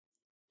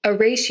a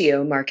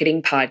Ratio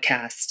marketing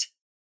podcast.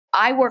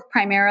 I work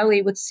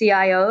primarily with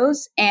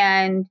CIOs,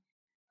 and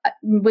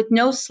with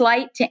no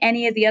slight to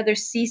any of the other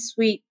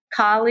C-suite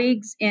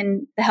colleagues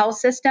in the health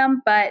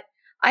system, but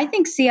I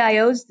think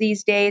CIOs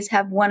these days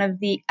have one of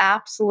the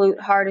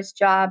absolute hardest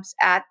jobs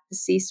at the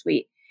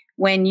C-suite.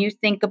 When you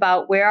think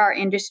about where our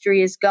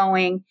industry is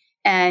going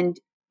and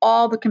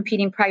all the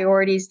competing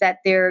priorities that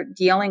they're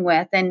dealing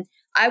with. And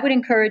I would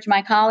encourage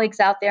my colleagues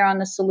out there on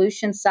the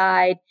solution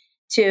side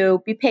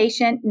to be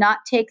patient, not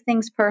take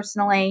things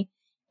personally,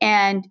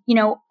 and,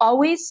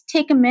 always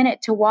take a minute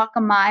to walk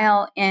a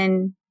mile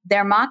in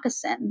their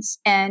moccasins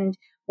and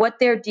what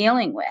they're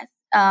dealing with.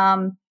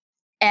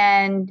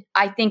 And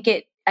I think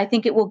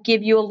it will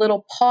give you a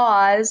little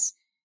pause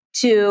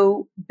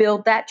to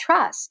build that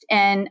trust.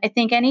 And I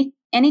think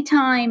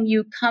anytime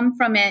you come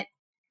from it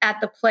at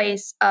the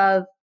place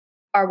of,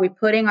 are we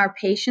putting our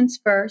patients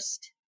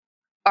first?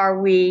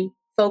 Are we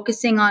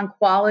focusing on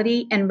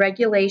quality and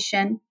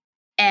regulation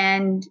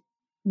and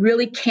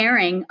really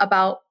caring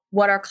about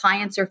what our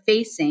clients are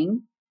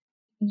facing?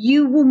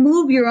 You will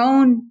move your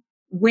own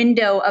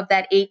window of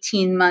that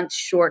 18 months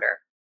shorter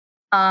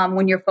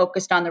when you're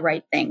focused on the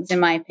right things, in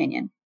my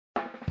opinion.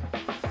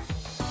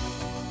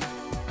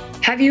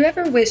 Have you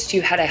ever wished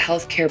you had a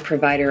healthcare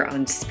provider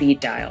on speed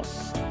dial?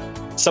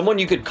 Someone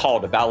you could call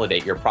to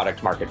validate your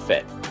product market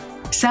fit.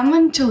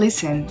 Someone to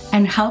listen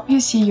and help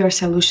you see your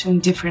solution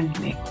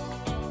differently.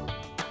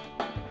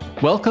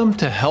 Welcome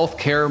to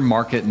Healthcare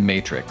Market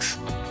Matrix,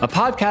 a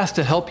podcast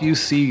to help you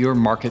see your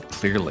market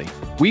clearly.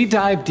 We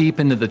dive deep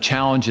into the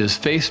challenges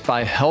faced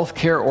by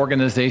healthcare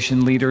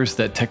organization leaders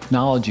that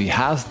technology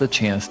has the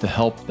chance to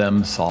help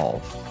them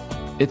solve.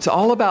 It's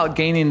all about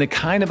gaining the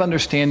kind of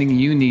understanding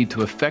you need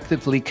to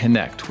effectively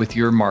connect with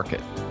your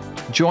market.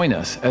 Join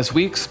us as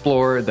we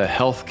explore the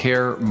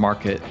Healthcare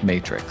Market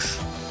Matrix.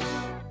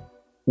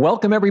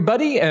 Welcome,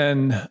 everybody,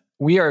 and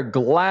we are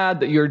glad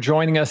that you're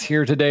joining us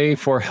here today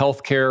for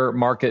Healthcare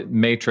Market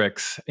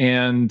Matrix.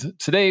 And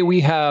today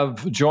we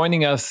have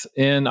joining us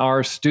in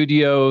our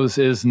studios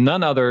is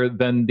none other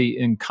than the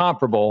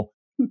incomparable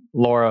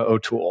Laura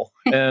O'Toole.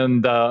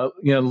 And,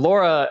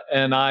 Laura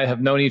and I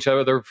have known each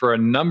other for a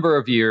number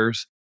of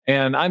years.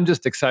 And I'm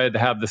just excited to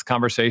have this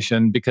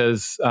conversation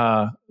because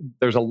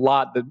there's a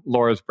lot that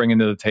Laura's bringing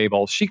to the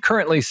table. She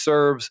currently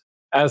serves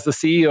as the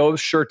CEO of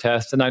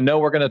SureTest, and I know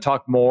we're going to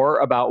talk more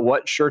about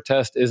what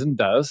SureTest is and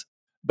does.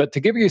 But to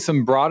give you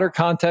some broader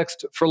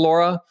context for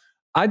Laura,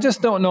 I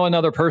just don't know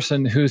another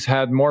person who's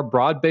had more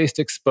broad-based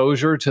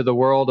exposure to the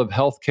world of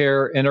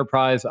healthcare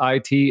enterprise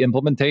IT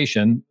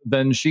implementation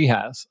than she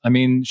has. I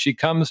mean, she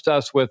comes to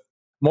us with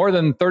more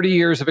than 30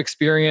 years of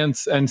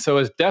experience, and so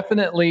has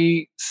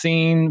definitely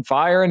seen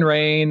fire and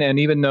rain and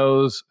even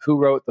knows who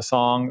wrote the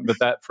song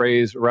that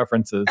phrase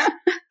references.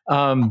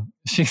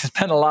 She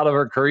spent a lot of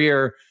her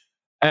career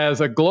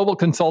as a global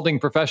consulting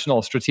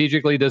professional,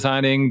 strategically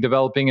designing,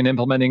 developing, and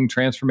implementing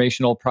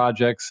transformational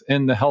projects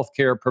in the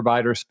healthcare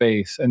provider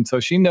space. And so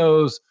she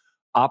knows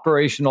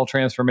operational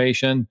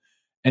transformation,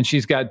 and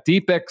she's got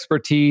deep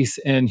expertise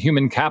in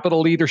human capital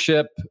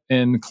leadership,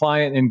 in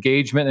client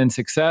engagement and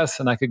success.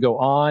 And I could go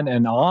on,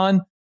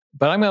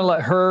 but I'm going to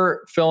let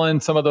her fill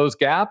in some of those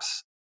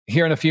gaps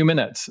here in a few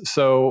minutes.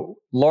 So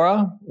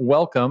Laura,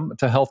 welcome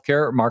to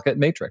Healthcare Market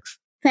Matrix.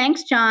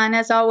 Thanks, John.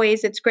 As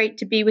always, it's great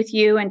to be with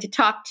you and to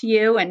talk to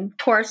you. And of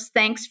course,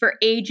 thanks for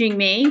aging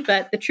me,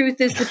 but the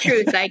truth is the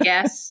truth, I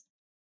guess.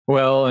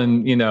 Well,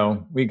 and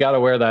we got to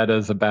wear that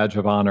as a badge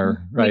of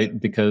honor, right?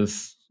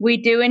 Because we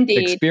do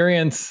indeed.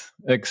 Experience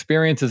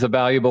is a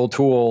valuable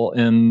tool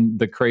in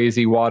the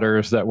crazy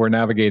waters that we're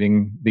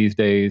navigating these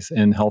days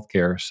in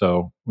healthcare.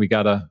 So we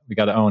gotta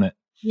own it.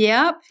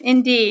 Yep,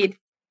 indeed.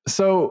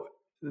 So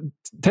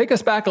take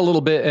us back a little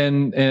bit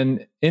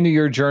and into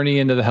your journey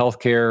into the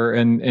healthcare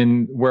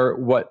and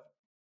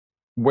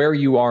where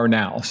you are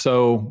now.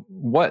 So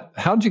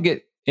how'd you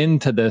get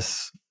into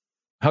this?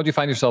 How'd you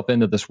find yourself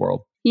into this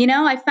world?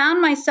 I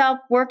found myself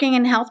working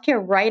in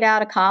healthcare right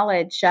out of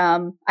college.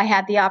 I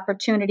had the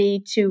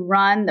opportunity to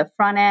run the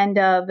front end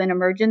of an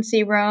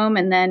emergency room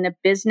and then a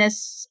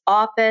business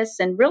office,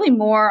 and really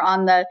more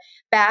on the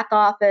back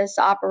office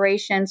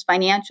operations,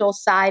 financial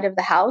side of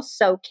the house.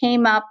 So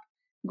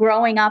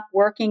growing up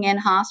working in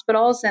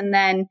hospitals. And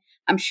then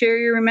I'm sure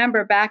you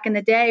remember back in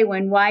the day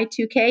when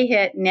Y2K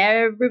hit and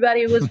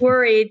everybody was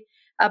worried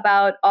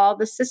about all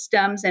the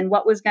systems and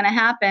what was going to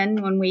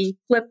happen when we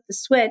flipped the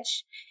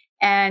switch.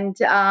 And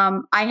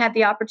I had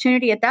the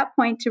opportunity at that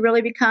point to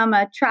really become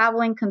a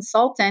traveling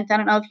consultant. I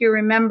don't know if you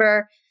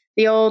remember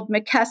the old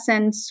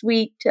McKesson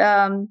suite,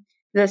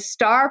 the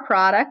STAR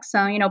product.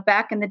 So,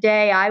 back in the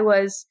day, I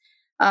was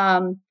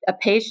a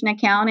patient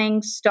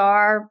accounting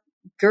STAR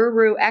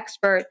guru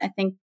expert. I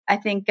think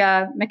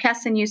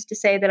McKesson used to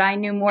say that I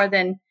knew more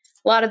than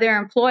a lot of their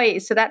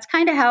employees. So that's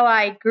kind of how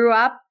I grew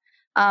up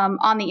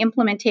on the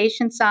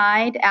implementation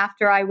side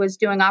after I was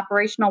doing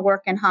operational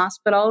work in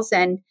hospitals,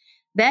 and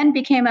then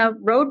became a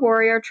road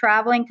warrior,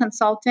 traveling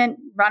consultant,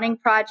 running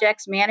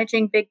projects,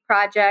 managing big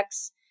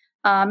projects.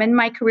 And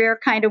my career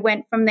kind of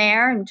went from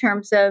there in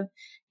terms of,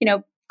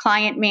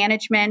 client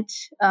management,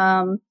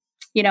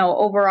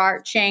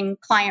 overarching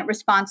client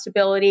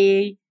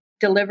responsibility,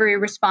 delivery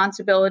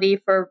responsibility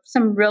for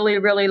some really,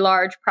 really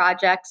large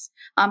projects,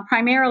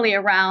 primarily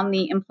around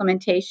the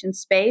implementation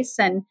space.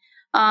 And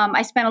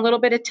I spent a little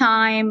bit of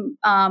time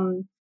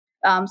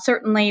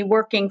certainly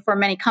working for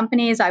many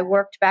companies. I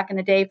worked back in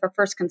the day for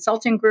First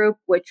Consulting Group,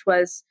 which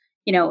was,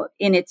 in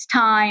its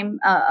time,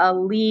 a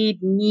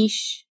lead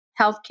niche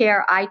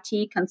healthcare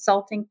IT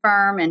consulting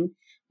firm. And,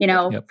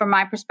 from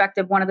my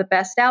perspective, one of the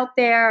best out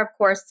there. Of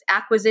course,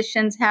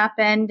 acquisitions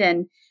happened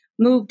and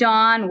moved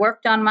on,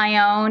 worked on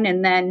my own,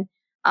 and then,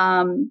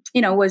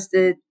 was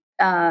the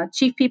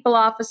chief people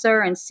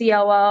officer and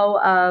COO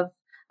of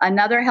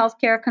another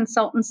healthcare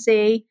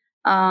consultancy.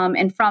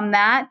 And from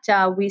that,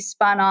 we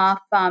spun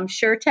off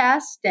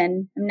SureTest,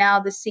 and I'm now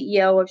the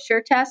CEO of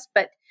SureTest.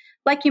 But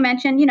like you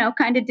mentioned,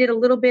 kind of did a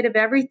little bit of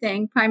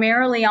everything,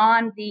 primarily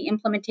on the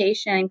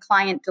implementation and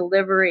client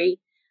delivery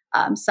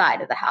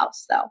side of the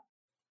house, though.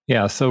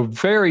 Yeah, so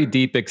very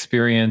deep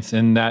experience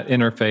in that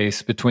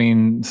interface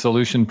between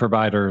solution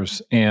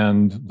providers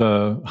and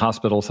the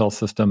hospitals, health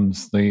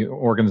systems, the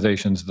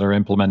organizations that are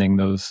implementing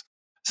those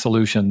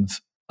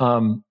solutions.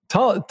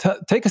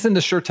 Take us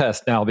into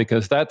SureTest now,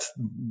 because that's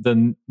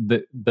the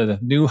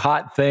new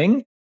hot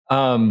thing,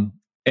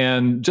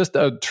 and just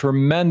a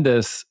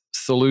tremendous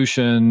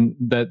solution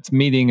that's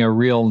meeting a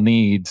real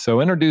need.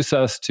 So introduce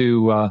us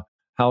to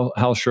how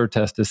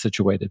SureTest is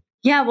situated.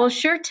 Yeah, well,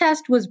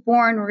 SureTest was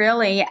born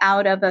really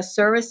out of a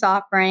service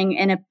offering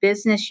in a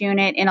business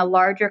unit in a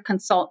larger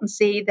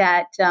consultancy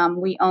that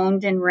we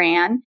owned and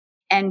ran.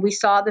 And we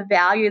saw the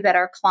value that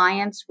our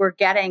clients were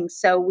getting.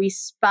 So we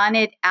spun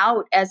it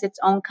out as its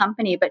own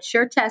company. But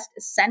SureTest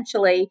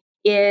essentially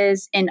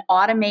is an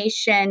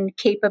automation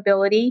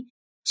capability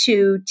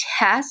to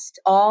test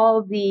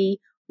all the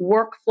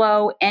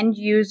workflow end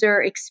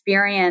user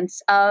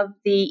experience of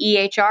the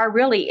EHR,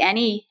 really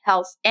any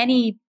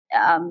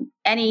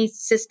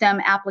system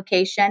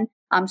application,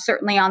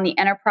 certainly on the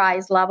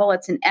enterprise level.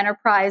 It's an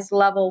enterprise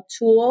level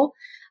tool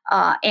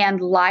and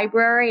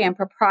library and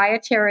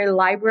proprietary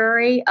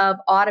library of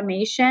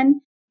automation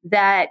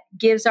that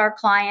gives our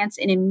clients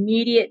an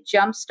immediate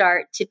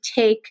jumpstart to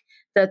take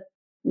the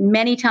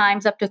many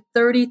times up to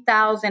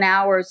 30,000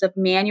 hours of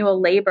manual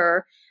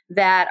labor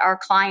that our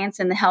clients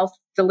in the health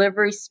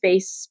delivery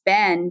space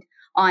spend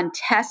on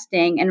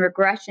testing and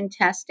regression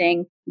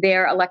testing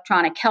their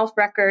electronic health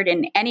record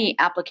in any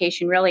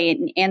application,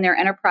 really, in their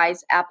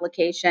enterprise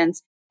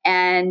applications.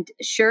 And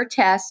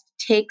SureTest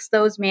takes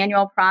those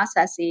manual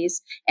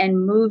processes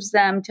and moves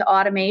them to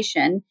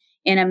automation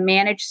in a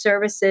managed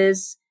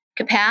services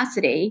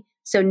capacity.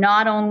 So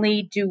not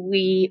only do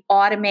we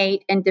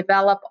automate and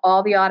develop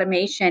all the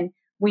automation,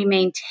 we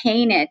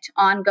maintain it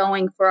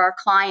ongoing for our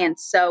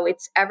clients. So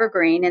it's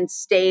evergreen and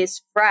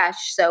stays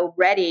fresh, so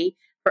ready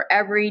for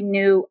every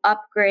new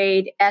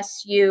upgrade,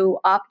 SU,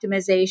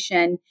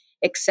 optimization,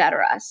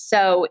 etc.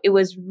 So it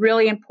was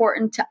really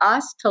important to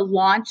us to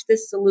launch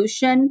this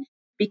solution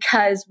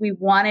because we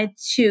wanted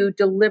to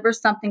deliver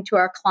something to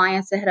our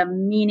clients that had a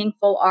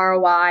meaningful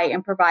ROI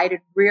and provided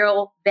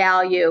real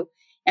value.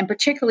 And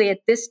particularly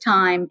at this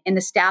time in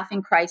the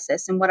staffing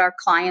crisis and what our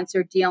clients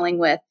are dealing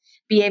with,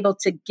 be able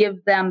to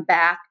give them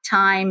back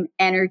time,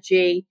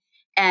 energy,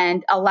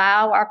 and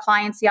allow our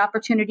clients the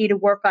opportunity to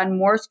work on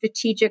more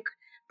strategic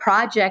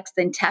projects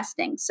than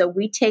testing. So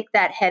we take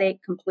that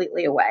headache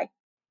completely away.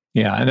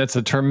 Yeah, and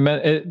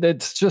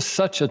it's just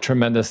such a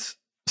tremendous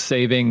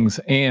savings,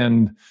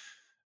 and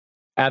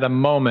at a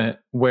moment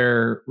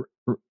where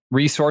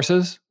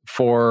resources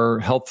for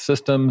health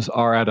systems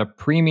are at a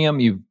premium,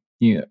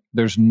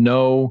 there's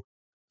no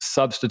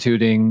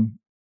substituting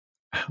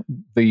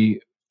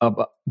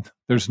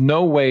there's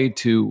no way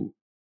to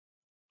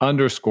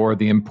underscore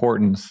the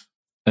importance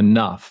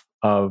enough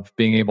of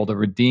being able to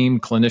redeem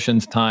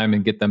clinicians' time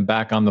and get them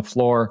back on the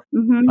floor,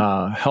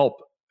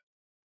 help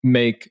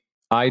make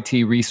IT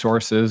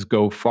resources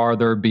go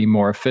farther, be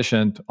more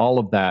efficient. All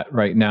of that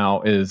right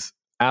now is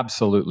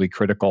absolutely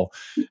critical,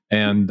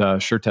 and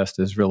SureTest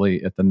is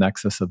really at the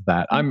nexus of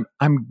that. I'm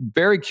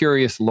very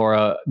curious,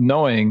 Laura,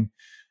 knowing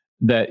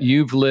that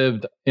you've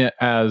lived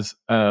as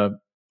a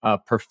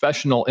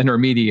professional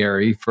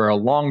intermediary for a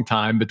long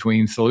time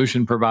between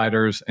solution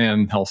providers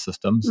and health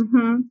systems.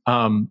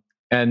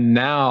 And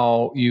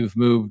now you've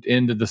moved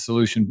into the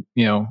solution,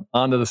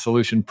 onto the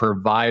solution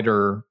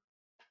provider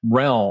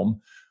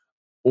realm.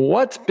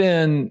 What's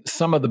been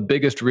some of the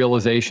biggest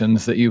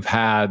realizations that you've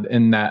had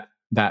in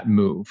that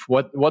move?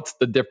 What's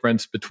the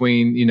difference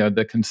between,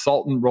 the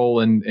consultant role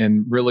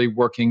and really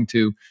working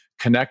to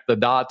connect the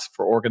dots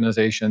for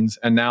organizations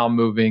and now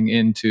moving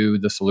into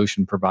the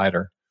solution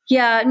provider?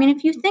 Yeah, I mean,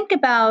 if you think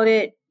about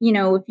it,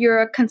 if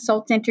you're a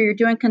consultant or you're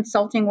doing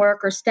consulting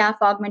work or staff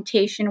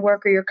augmentation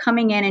work, or you're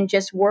coming in and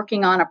just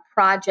working on a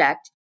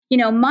project,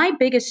 my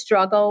biggest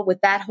struggle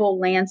with that whole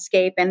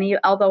landscape, and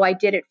although I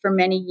did it for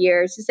many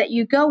years, is that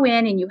you go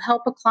in and you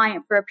help a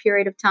client for a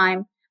period of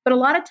time, but a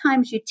lot of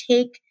times you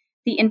take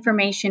the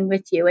information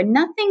with you, and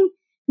nothing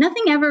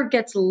nothing ever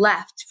gets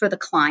left for the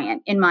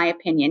client, in my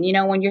opinion.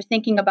 When you're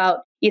thinking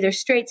about either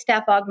straight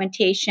staff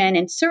augmentation,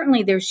 and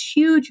certainly there's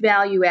huge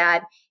value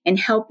add in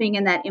helping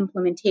in that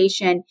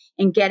implementation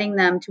and getting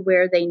them to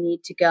where they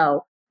need to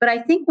go. But I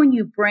think when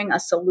you bring a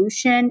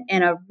solution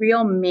and a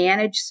real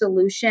managed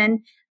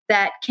solution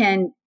that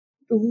can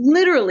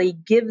literally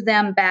give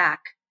them back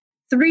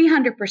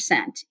 300%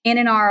 in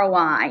an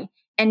ROI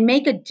and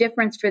make a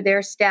difference for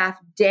their staff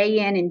day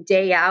in and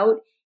day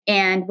out.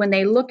 And when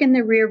they look in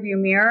the rearview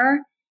mirror,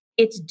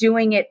 it's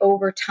doing it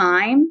over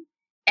time.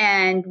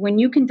 And when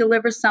you can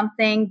deliver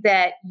something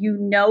that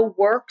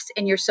works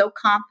and you're so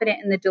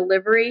confident in the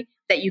delivery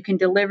that you can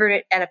deliver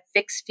it at a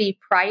fixed fee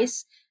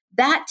price,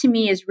 that to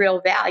me is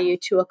real value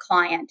to a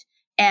client.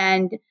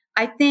 And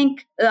I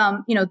think,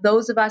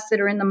 those of us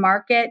that are in the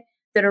market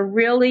that are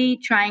really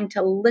trying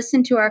to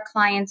listen to our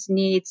clients'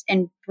 needs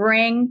and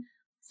bring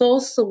full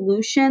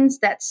solutions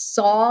that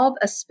solve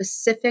a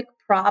specific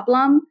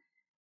problem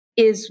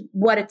is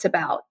what it's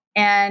about.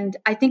 And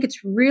I think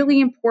it's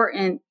really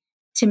important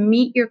to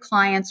meet your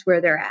clients where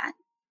they're at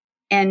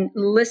and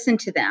listen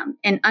to them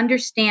and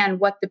understand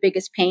what the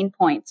biggest pain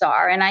points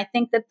are. And I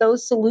think that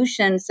those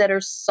solutions that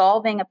are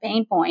solving a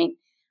pain point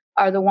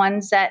are the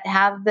ones that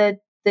have the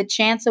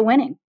chance of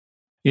winning.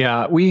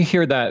 Yeah, we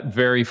hear that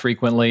very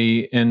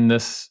frequently in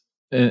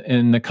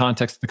the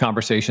context of the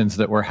conversations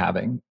that we're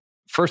having.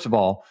 First of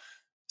all,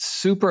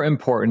 super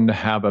important to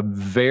have a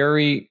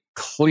very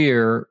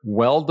clear,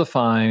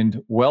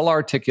 well-defined,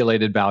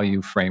 well-articulated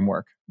value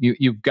framework.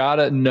 You've got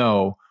to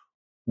know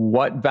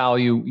what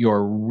value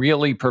you're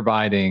really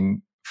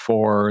providing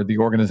for the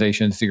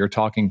organizations that you're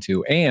talking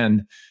to.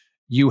 And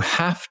you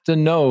have to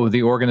know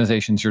the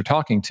organizations you're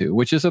talking to,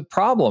 which is a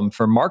problem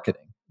for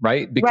marketing,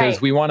 right?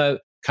 Because we want to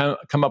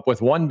come up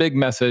with one big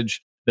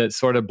message that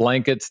sort of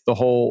blankets the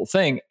whole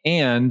thing.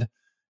 And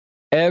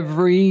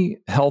every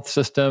health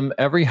system,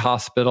 every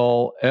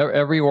hospital,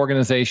 every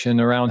organization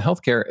around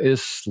healthcare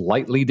is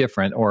slightly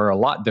different or a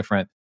lot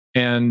different.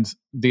 And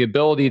the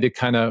ability to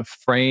kind of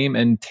frame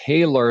and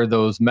tailor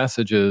those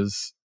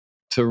messages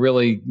to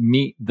really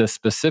meet the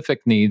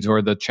specific needs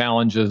or the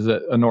challenges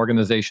that an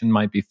organization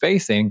might be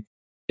facing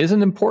is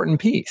an important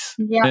piece.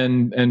 Yeah.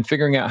 And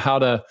figuring out how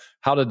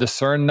to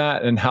discern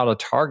that and how to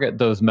target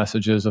those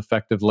messages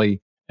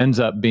effectively ends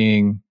up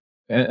being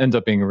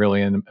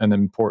really an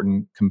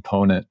important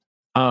component.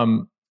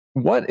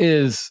 What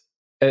is,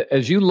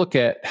 as you look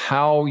at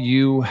how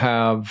you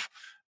have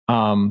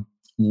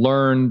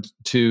learned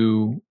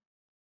to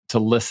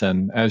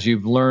listen, as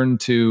you've learned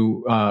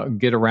to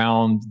get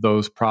around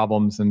those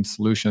problems and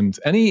solutions,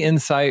 any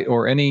insight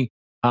or any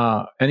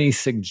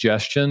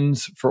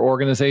suggestions for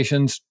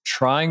organizations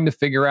trying to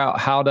figure out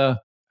how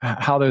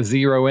to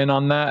zero in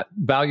on that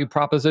value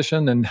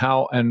proposition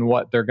and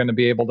what they're going to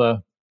be able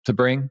to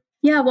bring?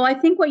 Yeah, well, I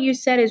think what you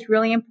said is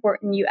really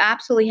important. You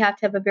absolutely have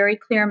to have a very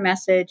clear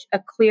message, a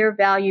clear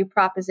value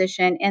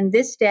proposition. And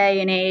this day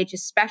and age,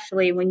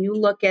 especially when you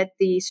look at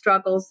the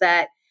struggles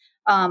that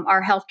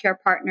our healthcare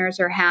partners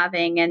are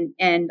having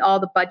and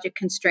all the budget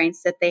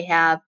constraints that they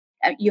have,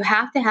 you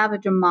have to have a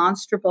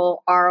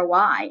demonstrable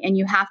ROI, and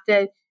you have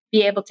to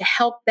be able to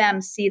help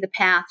them see the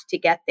path to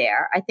get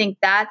there. I think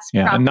that's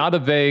and not a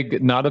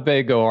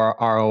vague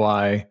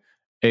ROI,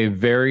 a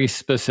very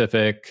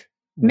specific,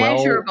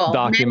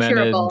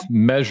 well-documented,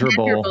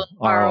 measurable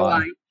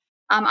ROI.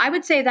 I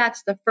would say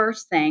that's the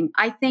first thing.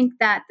 I think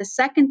that the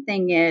second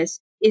thing is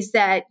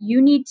that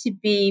you need to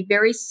be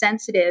very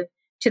sensitive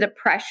to the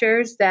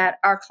pressures that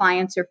our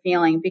clients are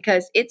feeling,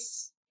 because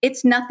it's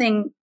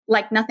nothing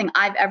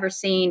I've ever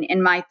seen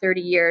in my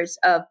 30 years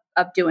of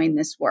doing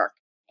this work.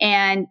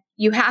 And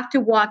you have to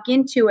walk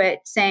into it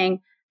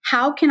saying,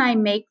 how can I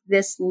make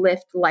this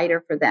lift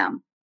lighter for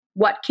them?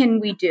 What can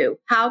we do?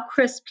 How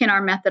crisp can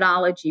our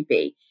methodology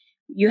be?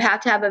 You have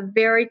to have a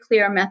very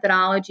clear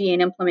methodology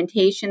and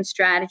implementation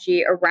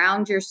strategy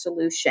around your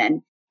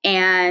solution.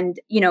 And,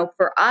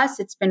 for us,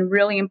 it's been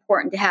really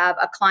important to have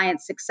a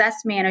client success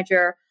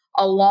manager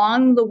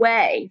along the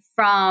way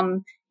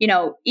from,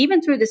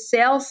 even through the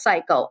sales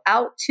cycle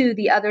out to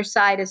the other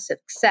side of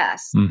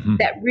success,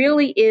 that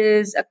really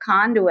is a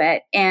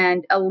conduit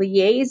and a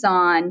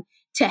liaison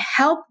to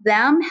help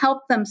them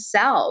help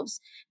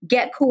themselves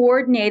get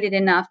coordinated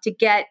enough to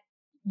get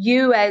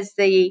you as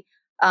the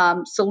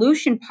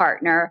solution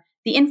partner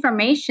the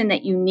information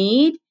that you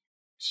need,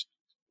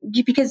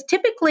 because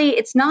typically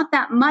it's not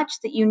that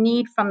much that you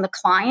need from the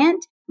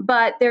client,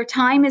 but their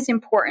time is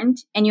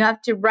important and you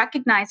have to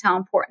recognize how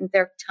important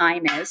their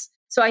time is.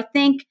 So I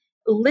think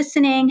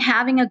listening,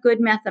 having a good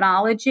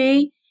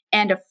methodology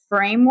and a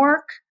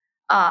framework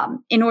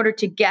in order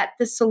to get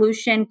the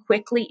solution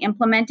quickly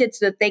implemented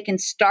so that they can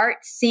start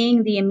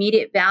seeing the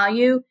immediate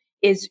value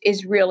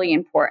is really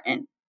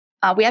important.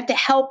 We have to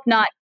help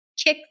not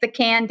kick the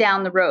can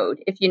down the road,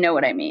 if you know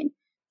what I mean.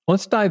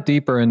 Let's dive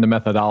deeper into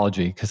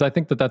methodology, because I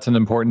think that that's an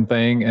important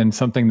thing and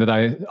something that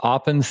I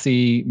often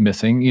see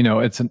missing.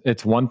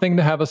 It's one thing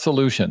to have a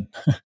solution,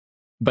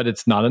 but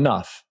it's not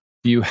enough.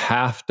 You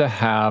have to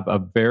have a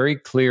very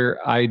clear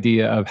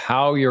idea of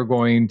how you're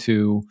going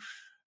to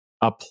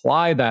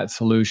apply that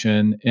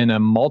solution in a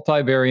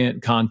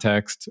multivariate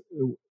context,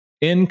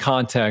 in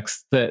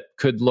context that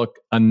could look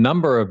a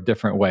number of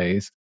different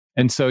ways.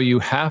 And so you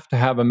have to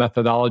have a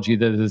methodology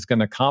that is going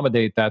to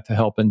accommodate that to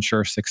help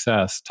ensure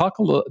success. Talk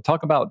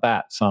about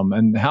that some,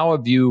 and how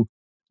have you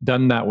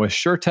done that with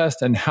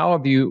SureTest, and how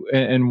have you,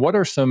 and what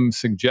are some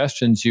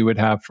suggestions you would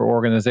have for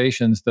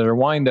organizations that are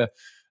wanting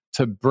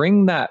to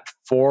bring that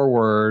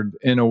forward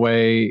in a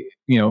way,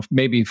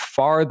 maybe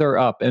farther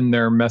up in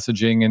their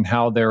messaging and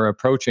how they're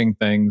approaching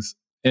things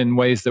in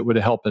ways that would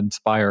help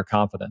inspire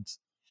confidence?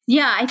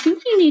 Yeah, I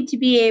think you need to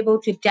be able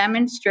to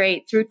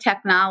demonstrate through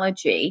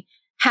technology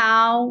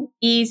how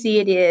easy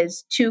it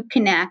is to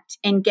connect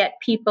and get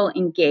people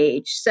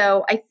engaged.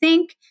 So I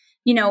think,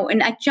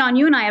 and John,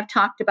 you and I have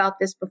talked about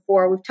this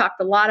before. We've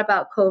talked a lot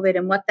about COVID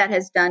and what that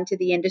has done to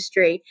the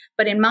industry.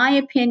 But in my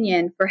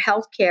opinion, for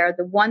healthcare,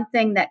 the one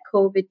thing that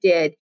COVID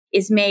did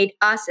is made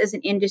us as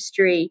an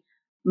industry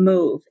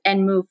move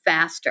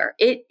faster.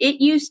 It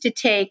used to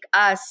take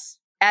us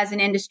as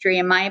an industry,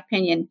 in my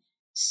opinion,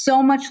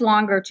 so much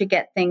longer to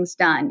get things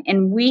done.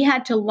 And we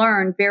had to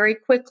learn very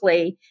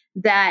quickly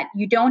that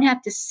you don't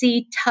have to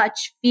see,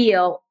 touch,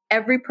 feel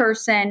every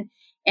person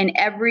and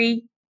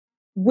every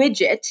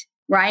widget,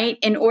 right,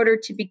 in order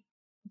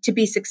to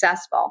be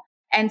successful.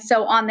 And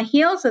so on the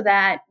heels of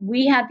that,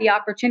 we had the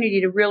opportunity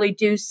to really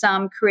do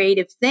some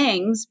creative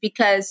things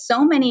because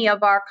so many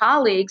of our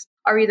colleagues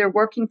are either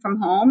working from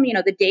home,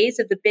 the days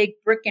of the big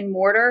brick and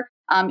mortar,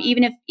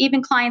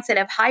 even clients that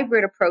have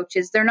hybrid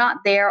approaches, they're not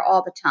there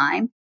all the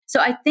time. So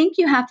I think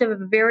you have to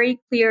have a very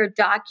clear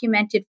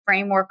documented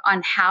framework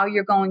on how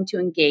you're going to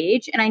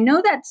engage. And I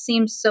know that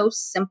seems so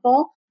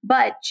simple,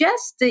 but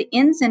just the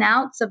ins and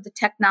outs of the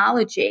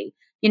technology,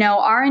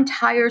 our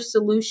entire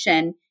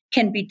solution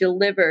can be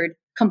delivered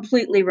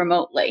completely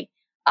remotely.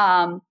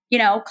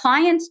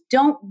 Clients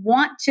don't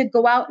want to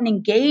go out and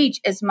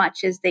engage as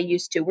much as they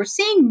used to. We're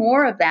seeing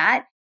more of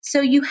that. So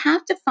you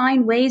have to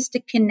find ways to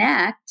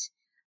connect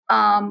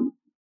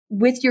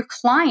with your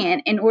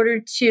client in order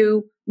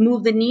to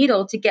move the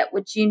needle to get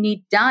what you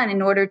need done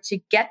in order to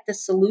get the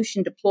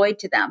solution deployed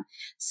to them.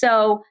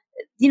 So,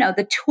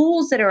 the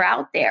tools that are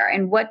out there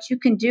and what you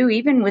can do,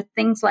 even with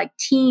things like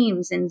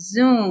Teams and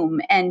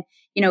Zoom and,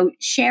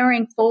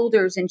 sharing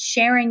folders and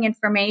sharing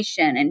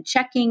information and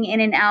checking in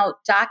and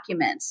out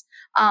documents,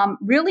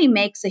 really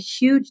makes a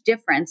huge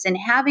difference. And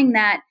having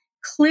that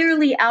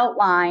clearly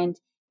outlined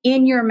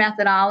in your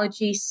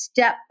methodology,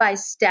 step by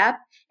step,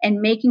 and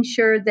making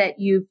sure that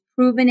you've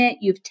proven it,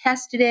 you've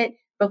tested it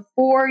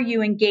before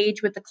you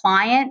engage with the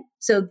client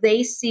so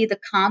they see the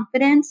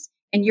confidence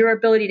and your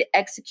ability to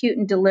execute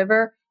and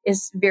deliver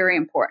is very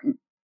important.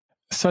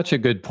 Such a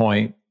good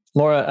point.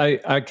 Laura,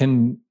 I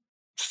can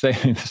say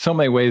in so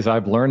many ways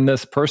I've learned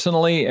this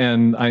personally,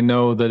 and I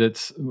know that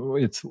it's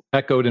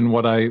echoed in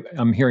what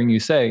I'm hearing you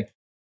say.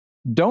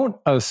 Don't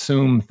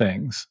assume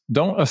things.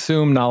 Don't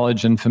assume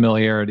knowledge and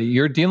familiarity.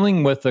 You're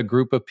dealing with a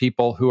group of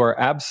people who are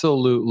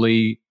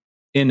absolutely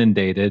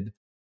inundated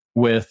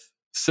with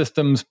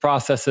systems,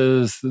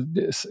 processes,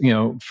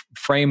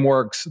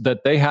 frameworks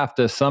that they have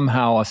to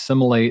somehow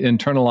assimilate,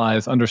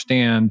 internalize,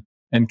 understand,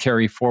 and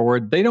carry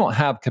forward. They don't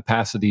have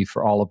capacity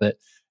for all of it,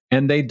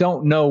 and they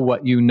don't know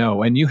what you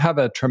know. And you have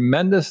a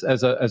tremendous,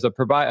 as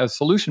a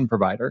solution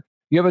provider,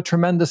 you have a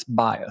tremendous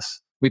bias.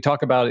 We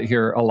talk about it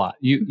here a lot.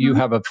 You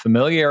have a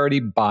familiarity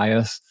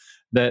bias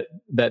that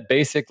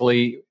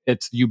basically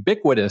it's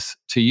ubiquitous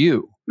to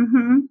you.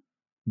 Mm-hmm.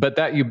 But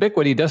that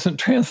ubiquity doesn't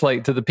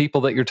translate to the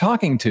people that you're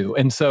talking to.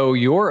 And so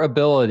your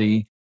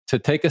ability to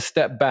take a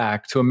step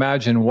back to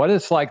imagine what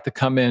it's like to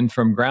come in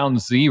from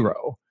ground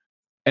zero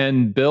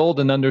and build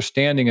an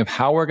understanding of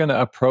how we're going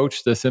to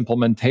approach this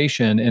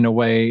implementation in a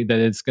way that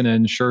it's going to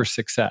ensure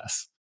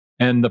success.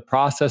 And the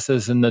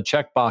processes and the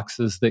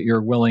checkboxes that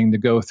you're willing to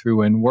go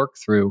through and work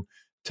through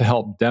to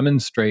help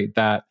demonstrate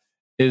that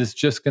is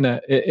just going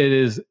to, it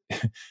is,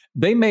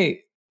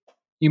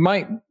 you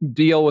might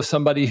deal with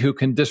somebody who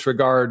can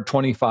disregard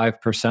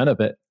 25% of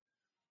it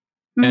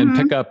and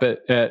pick up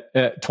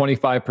at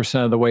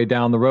 25% of the way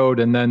down the road.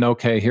 And then,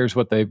 okay, here's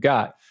what they've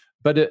got.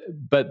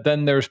 But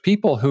then there's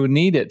people who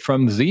need it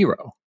from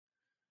zero.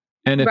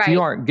 And if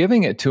you aren't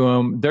giving it to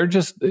them,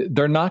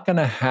 they're not going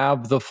to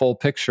have the full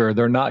picture.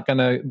 They're not going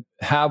to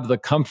have the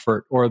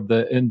comfort or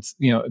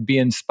be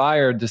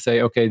inspired to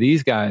say, okay,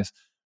 these guys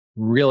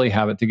really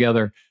have it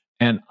together.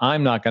 And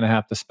I'm not going to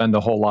have to spend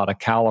a whole lot of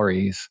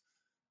calories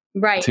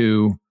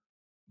to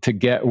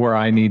get where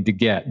I need to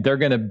get. They're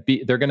going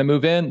to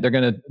move in. They're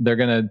going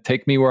to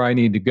take me where I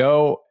need to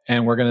go,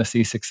 and we're going to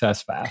see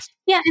success fast.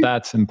 Yeah,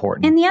 that's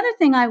important. And the other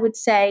thing I would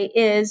say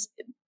is,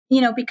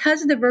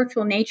 because of the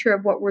virtual nature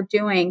of what we're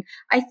doing,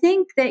 I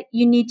think that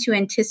you need to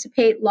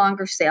anticipate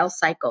longer sales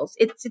cycles.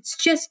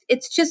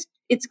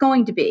 It's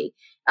going to be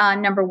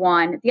number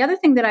one. The other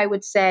thing that I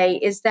would say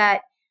is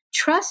that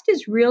trust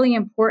is really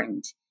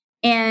important,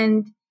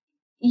 and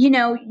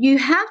you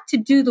have to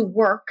do the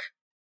work,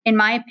 in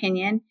my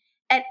opinion,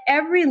 at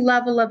every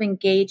level of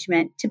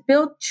engagement to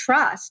build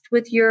trust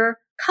with your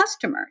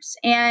customers.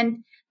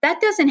 And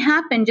that doesn't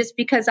happen just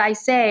because I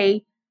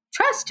say,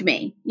 trust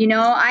me.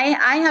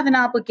 I have an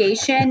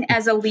obligation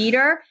as a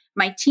leader.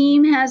 My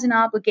team has an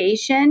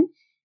obligation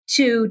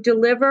to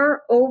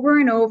deliver over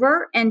and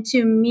over and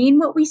to mean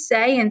what we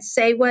say and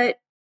say what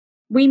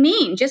we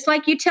mean, just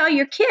like you tell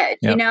your kid,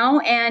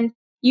 and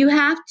you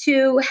have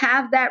to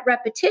have that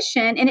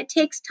repetition, and it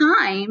takes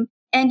time,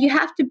 and you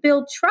have to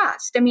build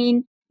trust. I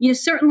mean,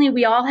 certainly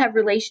we all have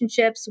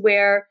relationships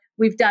where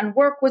we've done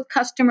work with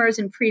customers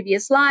in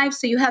previous lives.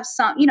 So you have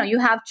you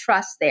have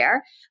trust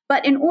there.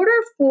 But in order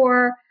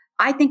for,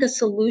 I think, a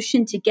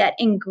solution to get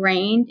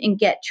ingrained and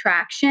get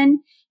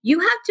traction, you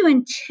have to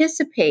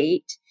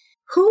anticipate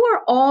who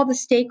are all the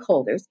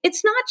stakeholders.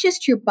 It's not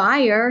just your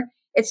buyer.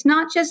 It's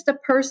not just the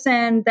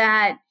person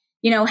that,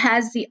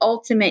 has the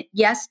ultimate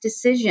yes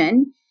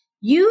decision.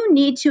 You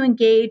need to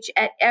engage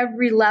at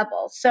every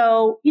level.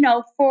 So,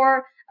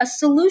 for a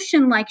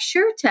solution like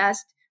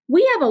SureTest,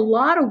 we have a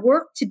lot of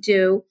work to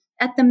do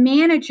at the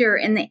manager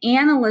and the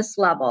analyst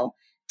level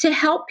to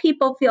help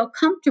people feel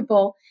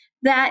comfortable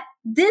that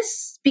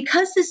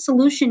because this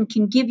solution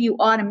can give you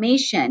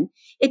automation,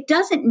 it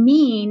doesn't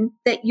mean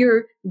that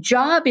your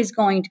job is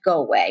going to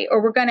go away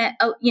or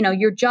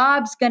your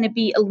job's going to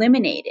be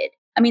eliminated.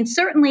 I mean,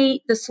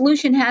 certainly the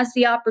solution has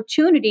the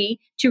opportunity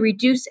to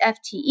reduce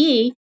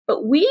FTE,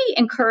 but we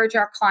encourage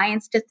our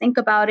clients to think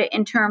about it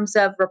in terms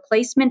of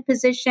replacement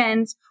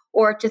positions,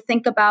 or to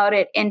think about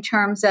it in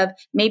terms of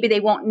maybe they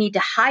won't need to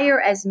hire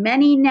as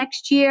many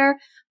next year.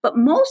 But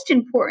most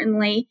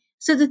importantly,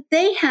 so that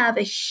they have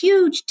a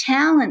huge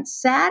talent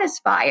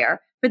satisfier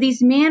for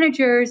these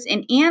managers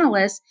and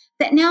analysts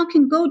that now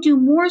can go do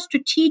more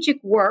strategic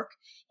work,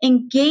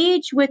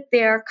 engage with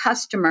their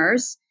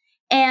customers,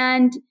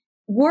 and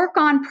work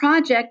on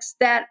projects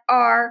that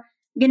are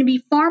going to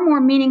be far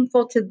more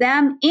meaningful to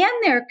them and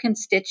their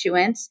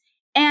constituents,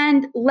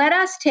 and let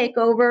us take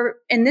over,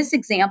 in this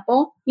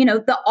example,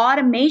 the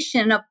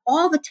automation of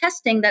all the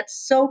testing that's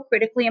so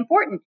critically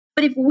important.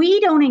 But if we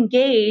don't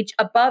engage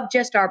above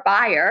just our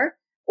buyer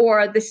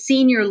or the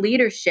senior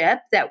leadership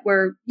that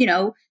we're,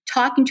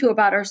 talking to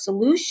about our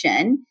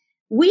solution,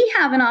 we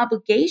have an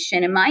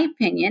obligation, in my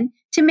opinion,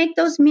 to make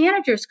those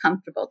managers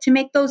comfortable, to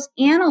make those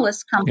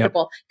analysts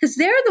comfortable, because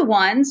they're the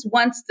ones,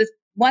 once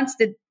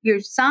you're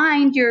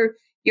signed your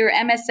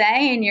MSA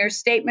and your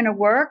statement of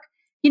work,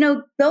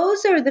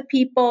 those are the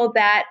people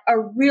that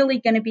are really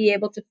going to be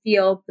able to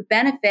feel the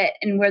benefit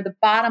and where the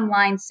bottom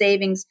line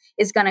savings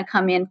is going to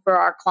come in for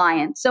our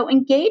clients. So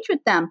engage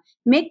with them,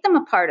 make them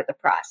a part of the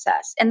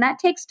process. And that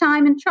takes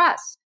time and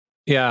trust.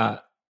 Yeah.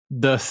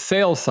 The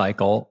sales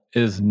cycle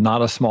is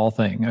not a small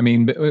thing. I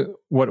mean,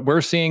 what we're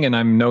seeing, and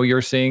I know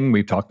you're seeing,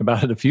 we've talked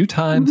about it a few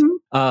times,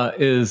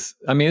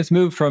 it's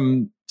moved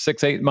from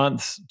 6-8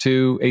 months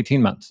to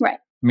 18 months. Right.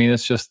 I mean,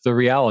 it's just the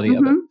reality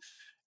of it.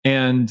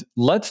 And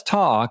let's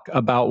talk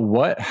about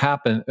what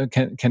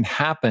can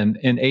happen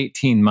in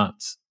 18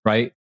 months,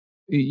 right?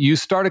 You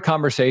start a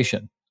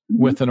conversation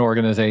with an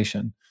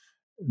organization.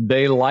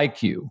 They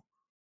like you.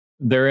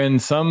 They're in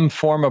some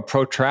form of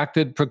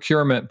protracted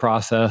procurement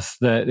process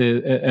that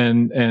is,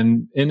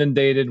 and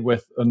inundated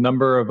with a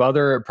number of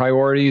other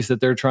priorities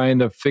that they're trying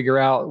to figure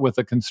out with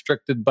a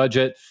constricted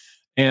budget.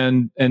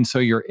 And so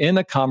you're in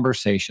a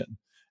conversation.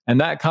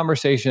 And that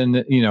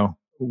conversation,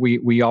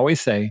 we always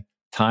say,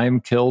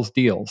 time kills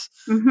deals.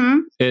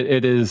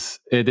 It is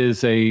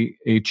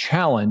a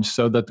challenge,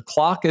 so that the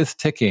clock is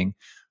ticking.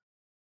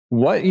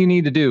 What you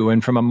need to do,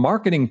 and from a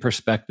marketing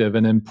perspective,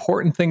 an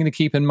important thing to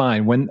keep in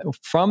mind,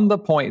 from the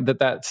point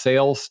that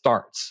sale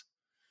starts,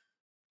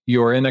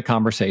 you're in a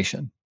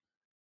conversation,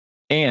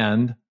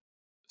 and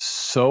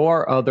so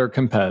are other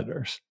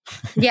competitors.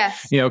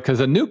 Yes. Because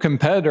a new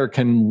competitor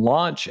can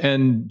launch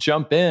and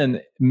jump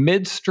in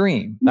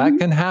midstream. That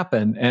can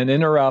happen and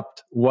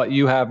interrupt what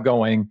you have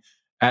going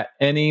at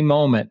any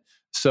moment.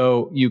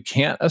 So you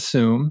can't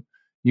assume.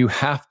 You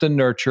have to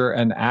nurture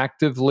and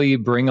actively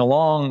bring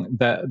along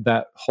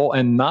that whole,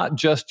 and not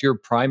just your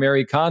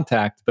primary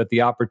contact, but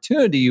the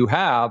opportunity you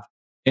have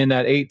in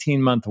that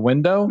 18-month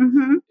window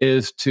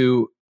is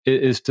to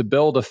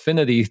build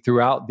affinity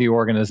throughout the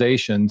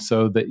organization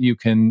so that you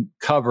can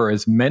cover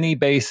as many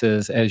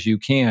bases as you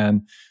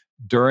can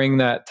during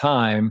that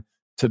time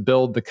to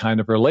build the kind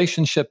of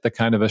relationship, the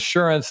kind of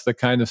assurance, the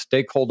kind of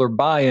stakeholder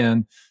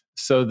buy-in,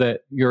 so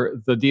that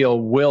the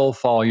deal will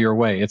fall your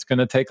way. It's going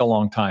to take a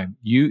long time.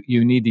 You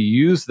need to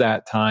use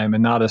that time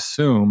and not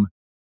assume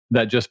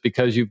that just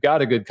because you've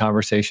got a good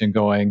conversation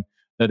going,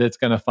 that it's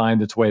going to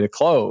find its way to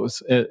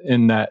close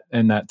in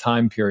that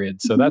time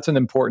period. So that's an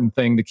important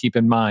thing to keep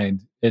in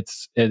mind. It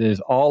is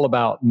all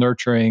about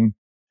nurturing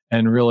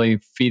and really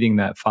feeding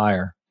that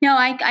fire. No,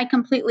 I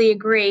completely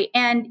agree.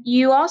 And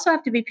you also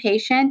have to be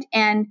patient.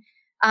 And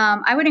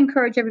I would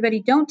encourage everybody,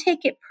 don't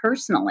take it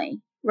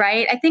personally,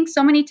 right? I think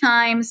so many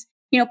times,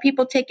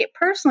 people take it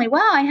personally.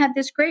 Wow, I had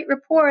this great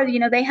rapport.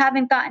 They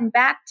haven't gotten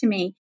back to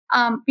me.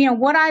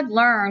 What I've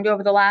learned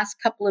over the last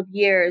couple of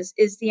years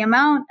is the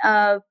amount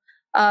of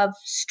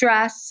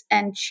stress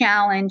and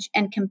challenge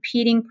and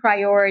competing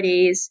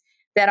priorities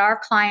that our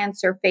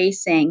clients are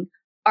facing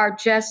are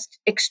just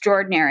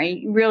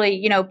extraordinary,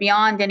 really,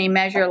 beyond any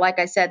measure, like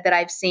I said, that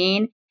I've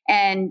seen.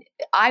 And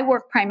I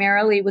work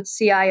primarily with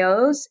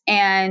CIOs,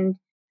 and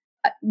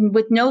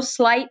with no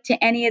slight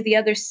to any of the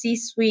other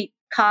C-suite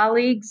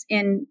colleagues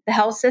in the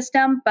health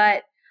system,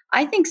 but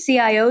I think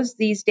CIOs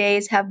these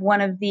days have one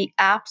of the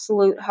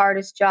absolute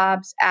hardest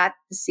jobs at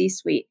the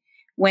C-suite.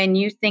 When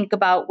you think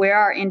about where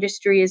our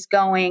industry is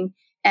going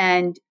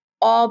and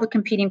all the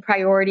competing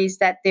priorities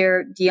that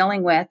they're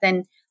dealing with.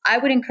 And I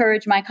would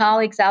encourage my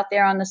colleagues out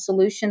there on the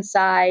solution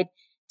side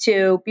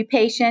to be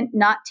patient,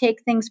 not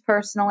take things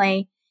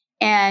personally,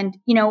 and,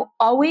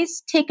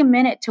 always take a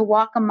minute to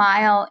walk a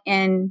mile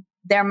in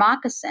their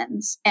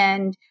moccasins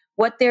and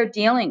what they're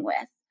dealing with.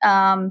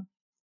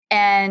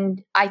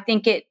 And I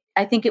think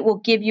it will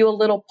give you a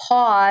little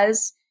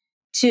pause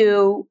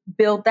to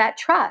build that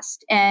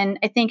trust. And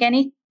I think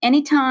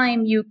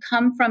anytime you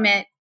come from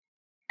it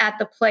at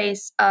the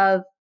place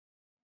of,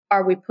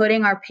 are we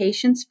putting our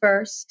patients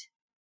first?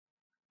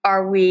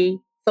 Are we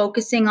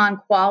focusing on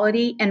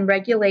quality and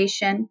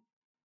regulation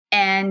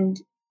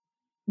and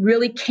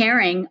really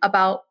caring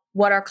about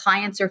what our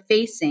clients are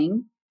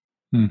facing?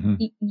 Mm-hmm.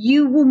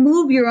 You will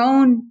move your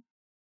own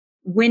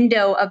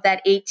window of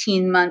that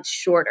 18 months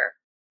shorter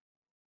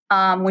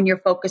when you're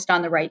focused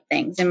on the right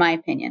things, in my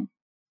opinion.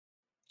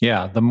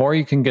 Yeah, the more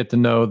you can get to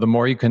know, the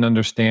more you can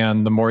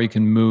understand, the more you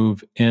can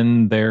move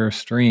in their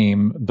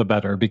stream, the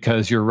better,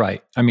 because you're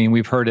right. I mean,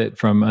 we've heard it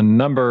from a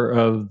number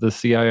of the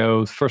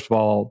CIOs. First of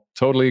all,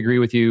 totally agree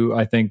with you.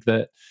 I think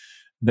that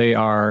they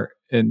are,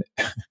 and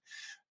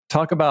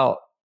talk about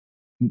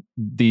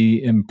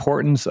the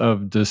importance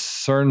of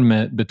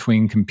discernment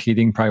between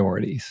competing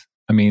priorities.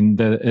 I mean,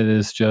 it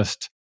is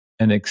just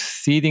an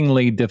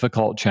exceedingly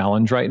difficult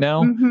challenge right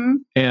now. Mm-hmm.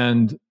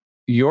 And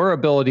your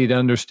ability to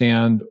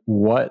understand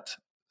what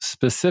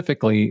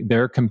specifically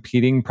their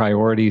competing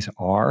priorities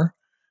are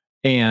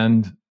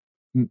and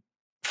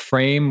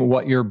frame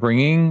what you're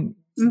bringing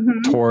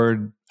mm-hmm.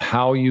 toward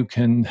how you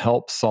can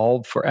help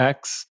solve for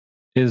X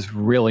is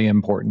really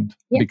important.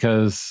 Yep.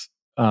 Because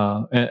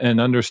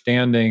and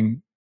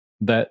understanding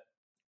that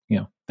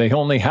they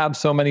only have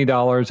so many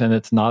dollars and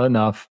it's not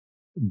enough.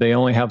 They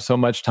only have so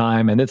much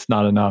time and it's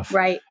not enough.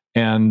 Right.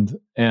 And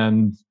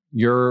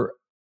you're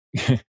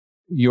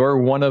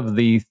one of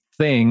the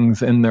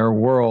things in their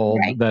world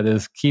right. that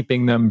is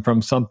keeping them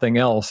from something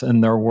else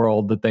in their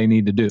world that they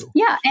need to do.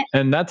 Yeah.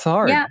 And that's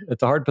hard. Yeah.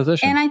 It's a hard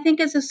position. And I think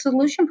as a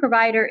solution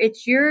provider,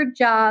 it's your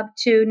job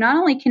to not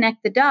only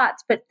connect the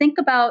dots, but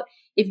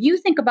if you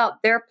think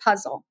about their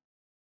puzzle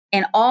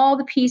and all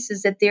the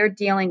pieces that they're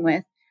dealing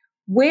with,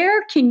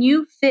 where can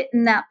you fit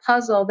in that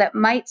puzzle that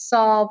might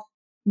solve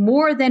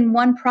more than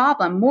one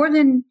problem, more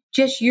than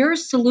just your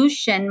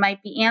solution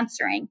might be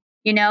answering?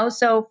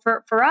 So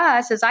for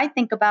us, as I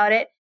think about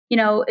it,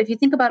 if you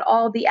think about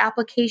all the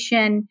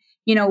application,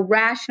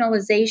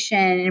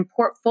 rationalization and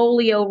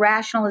portfolio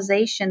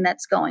rationalization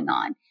that's going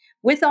on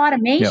with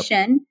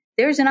automation, yep.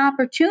 there's an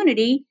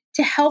opportunity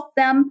to help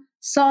them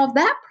solve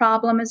that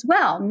problem as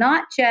well,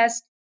 not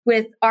just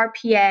with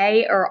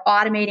RPA or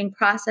automating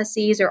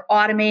processes or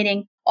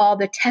automating all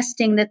the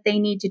testing that they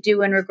need to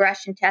do in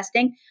regression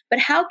testing, but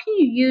how can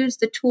you use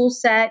the tool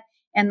set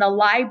and the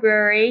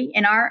library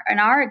in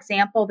our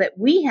example that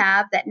we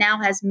have that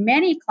now has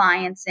many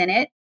clients in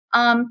it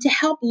to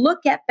help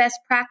look at best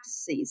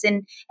practices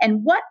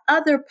and what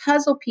other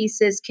puzzle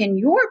pieces can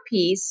your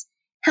piece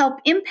help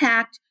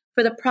impact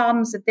for the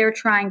problems that they're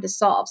trying to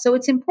solve. So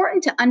it's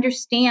important to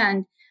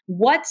understand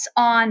what's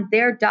on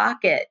their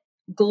docket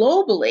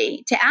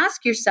globally to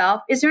ask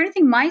yourself, is there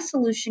anything my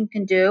solution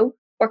can do?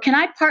 Or can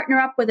I partner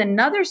up with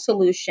another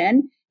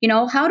solution?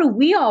 How do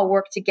we all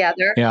work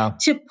together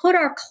to put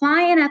our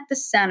client at the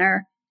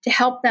center to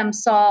help them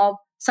solve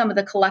some of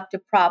the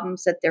collective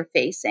problems that they're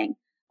facing?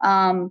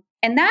 And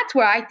that's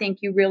where I think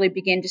you really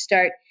begin to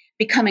start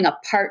becoming a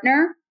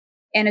partner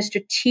and a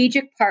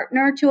strategic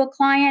partner to a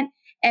client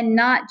and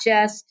not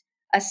just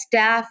a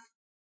staff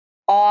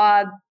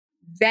aug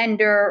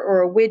vendor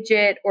or a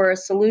widget or a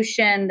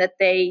solution that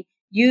they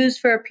use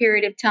for a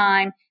period of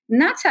time.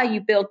 And that's how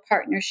you build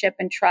partnership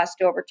and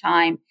trust over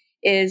time,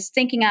 is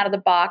thinking out of the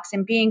box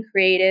and being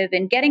creative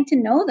and getting to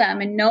know them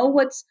and know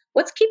what's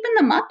keeping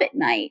them up at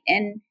night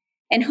and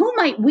who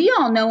might we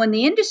all know in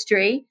the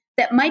industry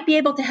that might be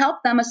able to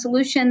help them a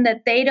solution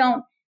that they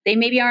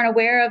maybe aren't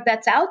aware of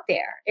that's out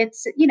there.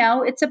 It's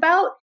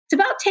about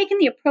taking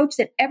the approach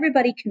that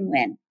everybody can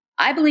win.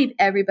 I believe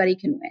everybody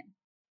can win.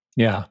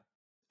 Yeah.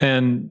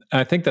 And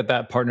I think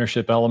that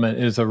partnership element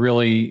is a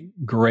really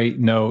great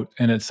note,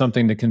 and it's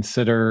something to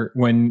consider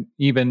when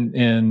even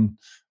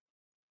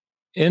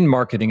in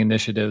marketing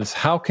initiatives.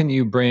 How can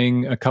you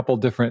bring a couple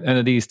different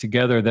entities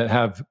together that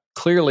have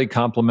clearly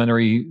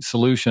complementary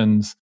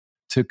solutions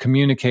to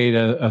communicate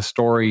a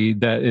story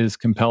that is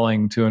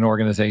compelling to an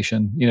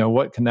organization?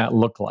 What can that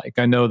look like?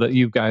 I know that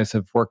you guys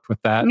have worked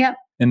with that yep.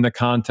 in the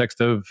context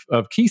of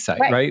Keysight,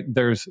 right?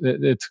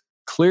 It's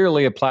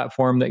clearly a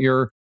platform that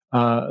you're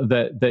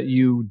that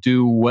you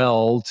do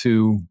well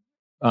to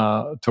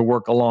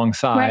work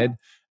alongside, right.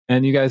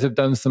 and you guys have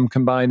done some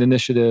combined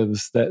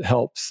initiatives that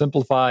help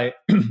simplify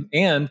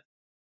and,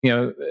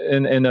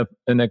 in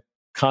a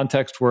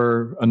context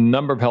where a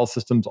number of health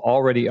systems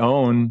already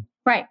own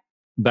Right.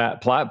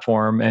 that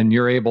platform, and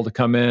you're able to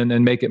come in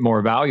and make it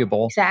more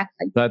valuable.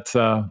 Exactly.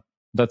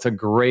 That's a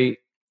great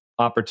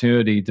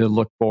opportunity to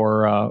look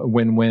for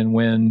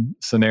win-win-win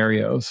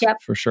scenarios. Yep.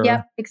 For sure.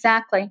 Yep.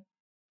 Exactly.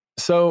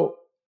 So,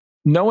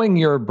 knowing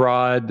your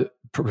broad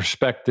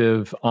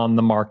perspective on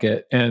the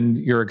market and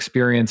your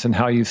experience and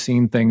how you've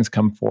seen things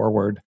come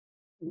forward,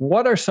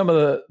 what are some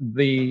of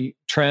the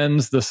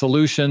trends, the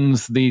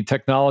solutions, the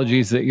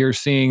technologies that you're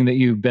seeing that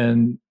you've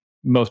been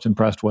most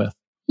impressed with?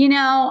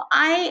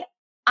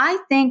 I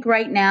think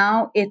right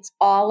now it's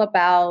all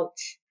about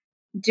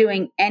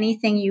doing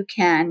anything you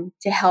can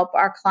to help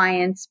our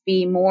clients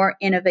be more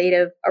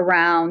innovative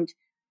around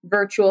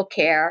virtual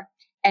care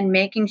and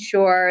making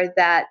sure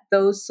that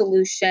those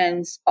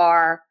solutions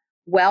are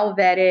well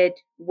vetted,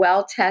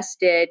 well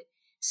tested,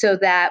 so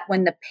that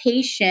when the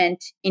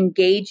patient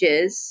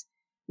engages,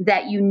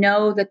 that you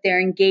know that they're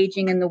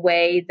engaging in the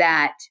way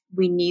that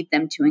we need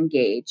them to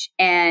engage,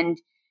 and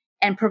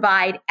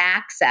provide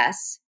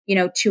access,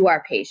 to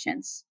our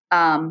patients.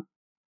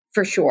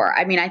 For sure.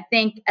 I mean, I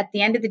think at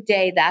the end of the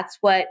day, that's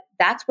what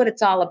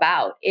it's all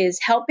about, is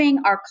helping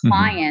our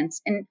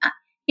clients. And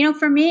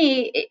for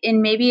me,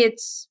 and maybe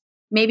it's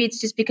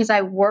just because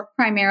I work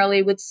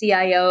primarily with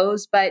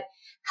CIOs, but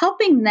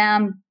helping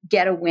them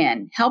get a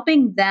win,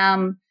 helping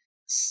them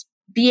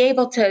be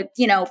able to,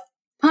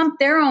 pump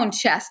their own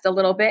chest a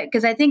little bit,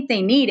 because I think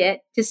they need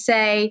it, to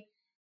say,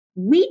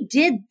 we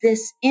did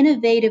this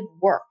innovative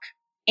work,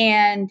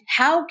 and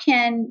how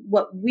can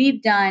what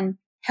we've done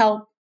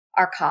help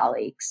our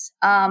colleagues?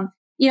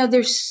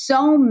 There's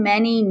so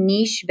many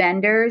niche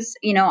vendors.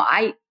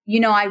 I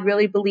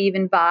really believe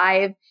in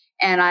Vive,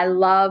 and I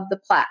love the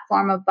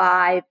platform of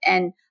Vive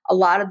and a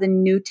lot of the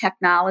new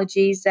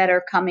technologies that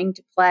are coming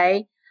to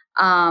play.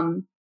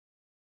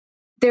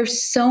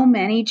 There's so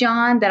many,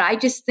 John, that I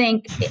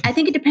think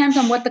it depends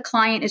on what the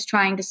client is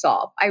trying to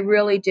solve. I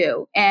really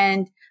do.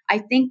 And I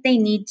think they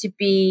need to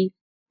be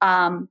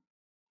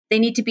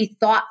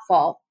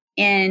thoughtful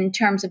in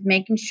terms of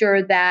making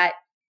sure that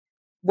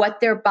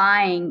what they're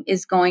buying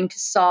is going to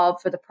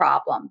solve for the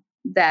problem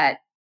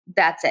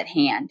that's at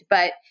hand.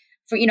 But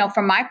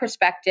from my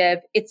perspective,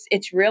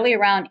 it's really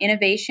around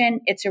innovation.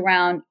 It's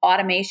around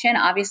automation.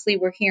 Obviously,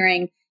 we're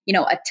hearing,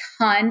 a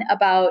ton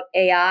about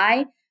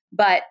AI,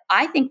 but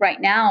I think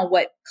right now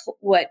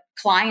what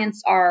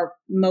clients are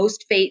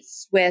most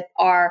faced with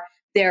are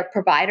their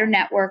provider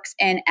networks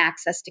and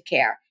access to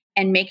care,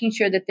 and making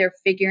sure that they're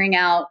figuring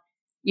out,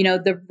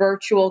 the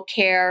virtual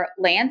care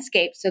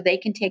landscape so they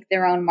can take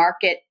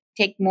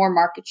more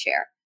market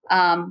share.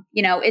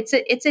 It's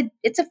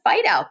a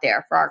fight out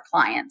there for our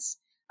clients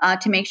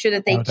to make sure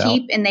that they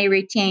keep and they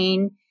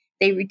retain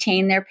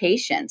their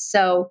patients.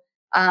 So,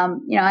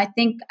 I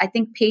think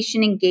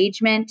patient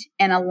engagement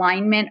and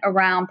alignment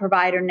around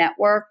provider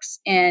networks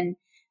and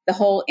the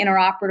whole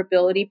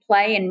interoperability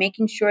play, and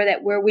making sure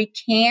that where we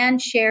can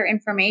share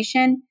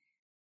information,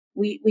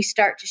 we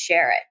start to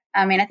share it.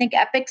 I mean, I think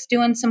Epic's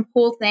doing some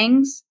cool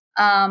things.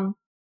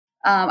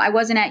 I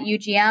wasn't at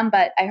UGM,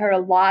 but I heard a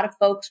lot of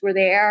folks were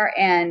there,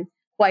 and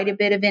quite a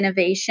bit of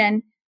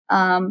innovation,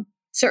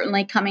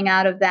 certainly coming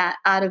out of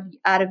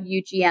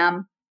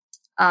UGM.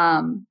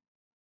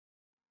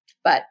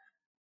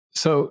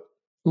 So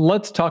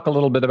let's talk a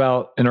little bit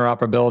about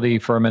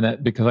interoperability for a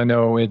minute, because I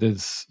know it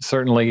is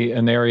certainly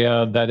an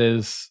area that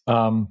is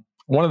one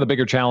of the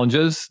bigger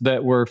challenges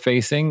that we're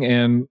facing,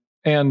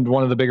 and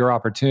one of the bigger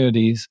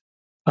opportunities.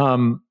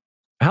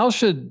 How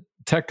should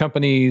tech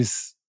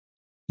companies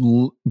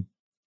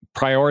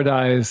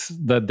prioritize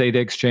the data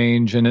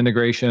exchange and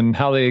integration?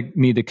 How they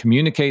need to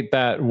communicate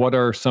that? What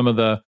are some of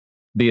the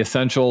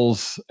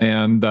essentials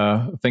and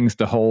things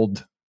to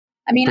hold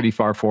pretty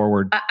far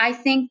forward? I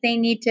think they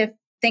need to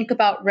think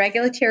about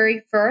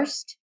regulatory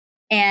first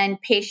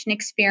and patient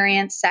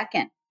experience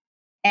second.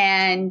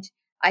 And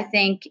I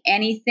think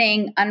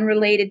anything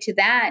unrelated to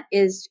that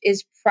is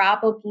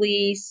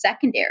probably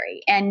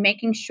secondary, and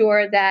making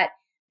sure that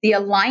the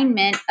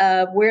alignment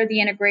of where the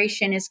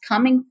integration is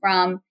coming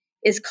from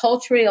is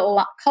culturally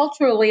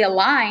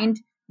aligned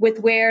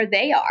with where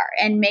they are,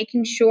 and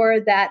making sure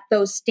that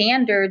those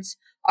standards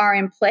are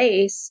in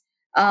place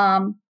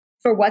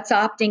for what's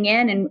opting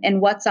in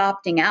and what's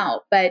opting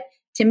out. But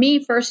to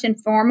me, first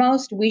and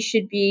foremost, we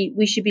should be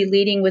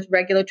leading with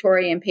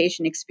regulatory and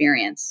patient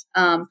experience.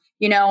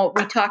 We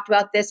talked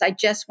about this. I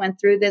just went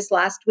through this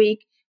last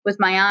week with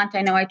my aunt.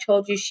 I know I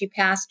told you she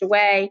passed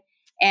away,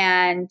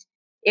 and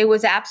it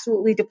was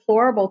absolutely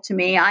deplorable to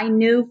me. I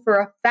knew for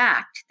a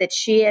fact that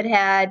she had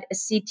had a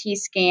CT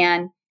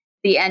scan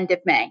the end of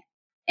May,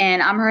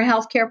 and I'm her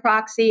healthcare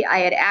proxy. I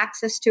had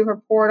access to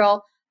her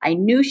portal. I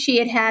knew she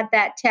had had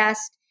that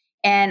test,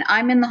 and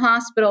I'm in the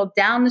hospital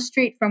down the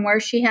street from where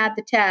she had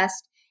the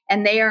test,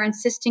 and they are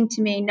insisting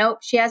to me, nope,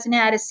 she hasn't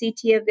had a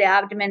CT of the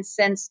abdomen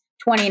since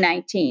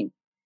 2019.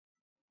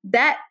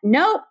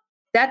 Nope,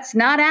 that's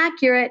not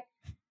accurate.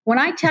 When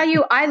I tell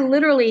you, I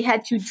literally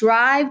had to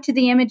drive to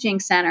the imaging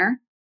center,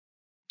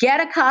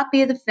 get a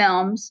copy of the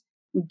films,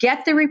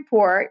 get the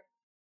report,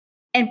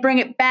 and bring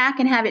it back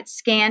and have it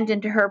scanned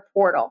into her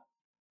portal.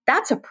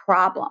 That's a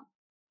problem.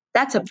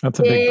 That's a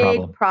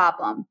big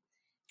problem.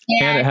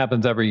 And it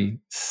happens every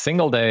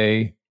single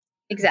day.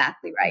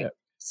 Exactly right. Yeah.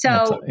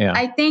 So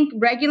I think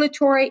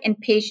regulatory and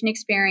patient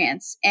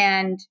experience,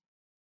 and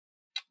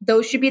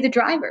those should be the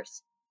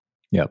drivers.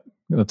 Yep.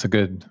 That's a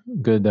good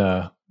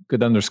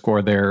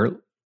underscore there.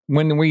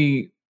 When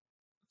we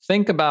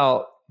think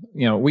about,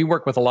 we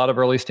work with a lot of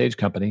early stage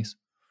companies,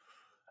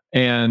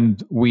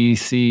 and we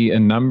see a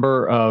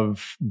number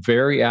of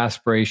very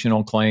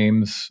aspirational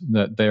claims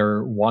that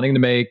they're wanting to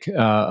make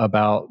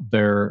about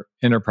their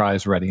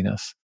enterprise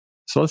readiness.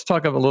 So let's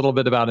talk a little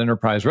bit about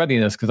enterprise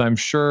readiness, because I'm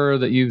sure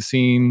that you've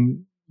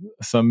seen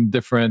some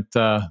different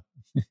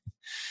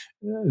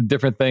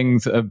different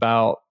things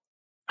about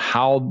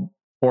how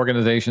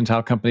organizations,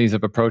 how companies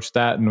have approached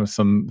that, and with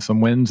some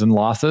wins and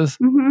losses.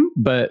 Mm-hmm.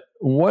 But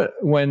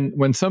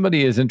when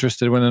somebody is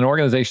interested, when an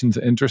organization's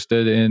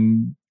interested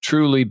in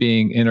truly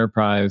being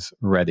enterprise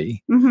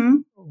ready, mm-hmm.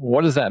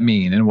 what does that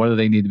mean, and what do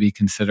they need to be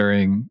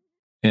considering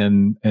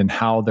in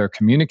how they're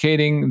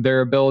communicating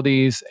their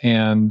abilities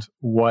and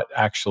what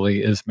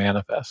actually is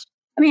manifest?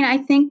 I mean, I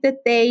think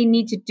that they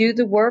need to do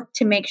the work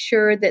to make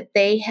sure that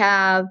they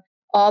have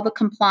all the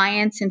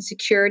compliance and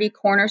security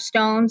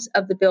cornerstones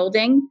of the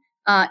building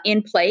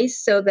in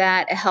place, so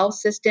that a health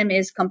system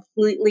is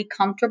completely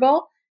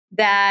comfortable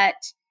that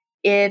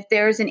if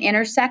there's an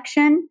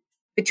intersection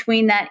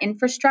between that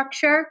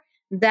infrastructure,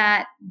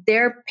 that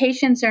their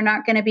patients are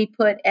not going to be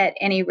put at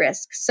any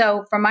risk.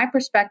 So from my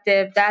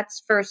perspective,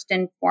 that's first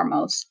and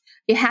foremost.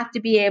 You have to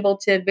be able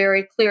to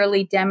very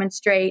clearly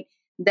demonstrate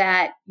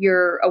that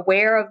you're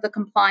aware of the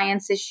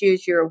compliance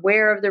issues, you're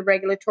aware of the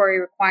regulatory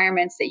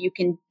requirements, that you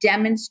can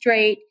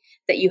demonstrate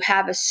that you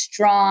have a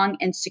strong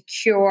and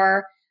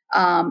secure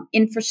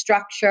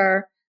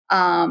infrastructure,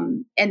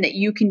 and that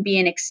you can be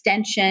an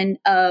extension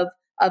of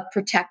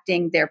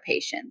protecting their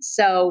patients.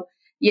 So,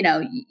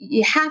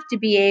 you have to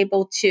be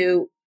able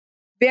to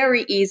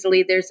very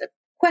easily, there's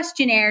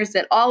questionnaires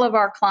that all of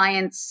our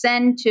clients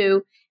send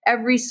to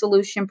every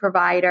solution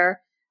provider.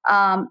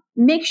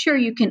 Make sure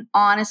you can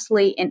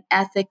honestly and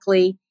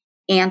ethically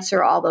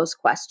answer all those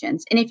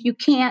questions. And if you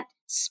can't,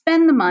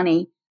 spend the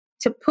money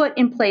to put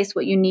in place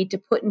what you need to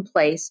put in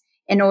place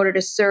in order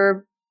to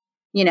serve,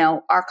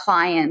 our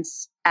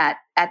clients at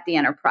the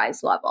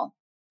enterprise level.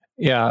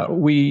 Yeah,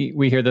 we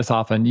hear this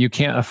often. You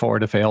can't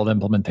afford a failed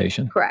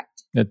implementation. Correct.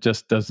 It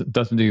just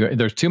doesn't do.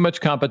 There's too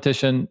much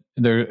competition.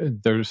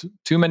 There's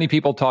too many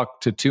people talk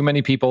to too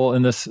many people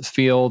in this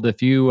field.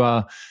 If you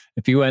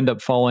end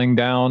up falling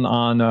down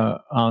on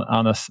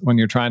a when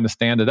you're trying to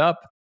stand it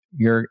up,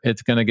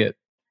 it's going to get.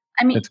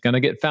 It's going to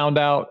get found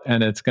out,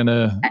 and it's going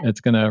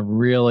to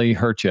really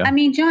hurt you. I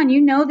mean, John, you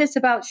know this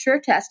about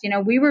SureTest.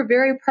 We were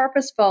very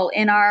purposeful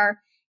in our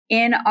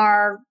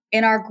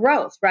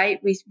growth, right?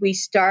 We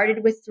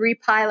started with 3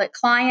 pilot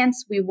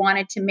clients. We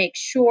wanted to make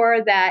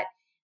sure that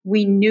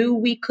we knew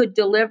we could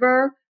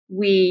deliver.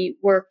 We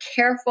were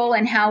careful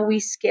in how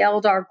we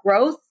scaled our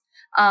growth.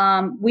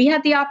 We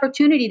had the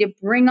opportunity to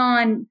bring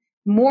on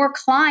more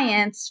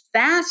clients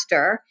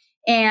faster,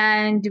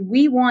 and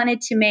we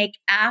wanted to make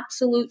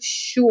absolute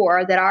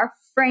sure that our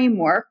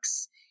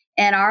frameworks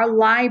and our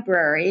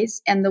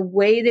libraries and the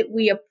way that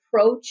we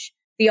approach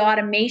the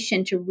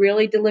automation to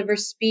really deliver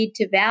speed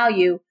to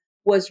value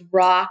was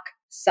rock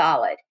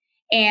solid.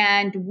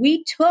 And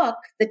we took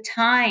the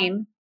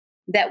time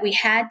that we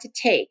had to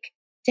take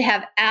to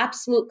have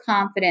absolute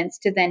confidence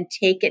to then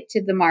take it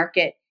to the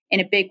market in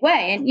a big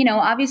way. And,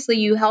 obviously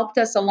you helped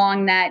us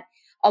along that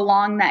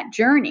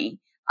journey.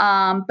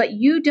 But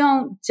you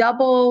don't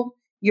double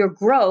your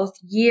growth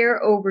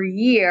year over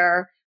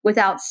year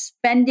without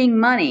spending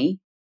money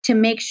to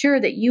make sure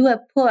that you have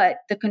put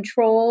the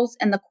controls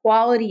and the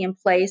quality in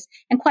place,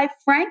 and quite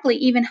frankly,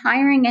 even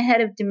hiring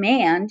ahead of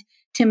demand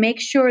to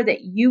make sure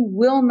that you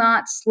will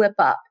not slip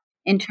up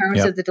in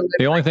terms of the delivery.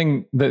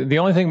 The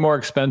only thing more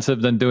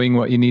expensive than doing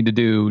what you need to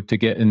do to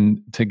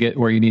get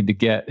where you need to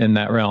get in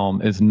that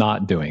realm is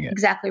not doing it.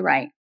 Exactly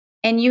right.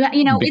 And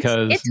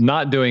because it's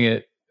not doing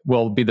it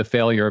will be the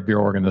failure of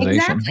your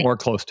organization or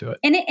close to it.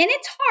 And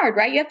it's hard,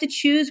 right? You have to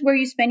choose where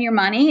you spend your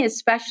money,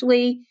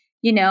 especially,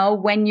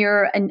 when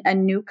you're a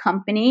new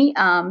company.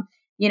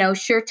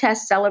 SureTest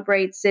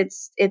celebrates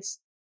its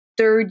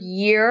 3rd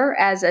year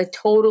as a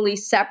totally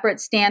separate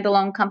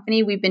standalone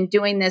company. We've been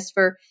doing this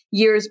for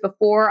years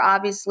before,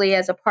 obviously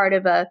as a part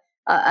of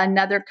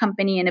another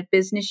company in a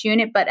business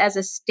unit, but as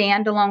a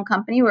standalone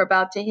company, we're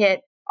about to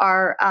hit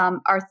our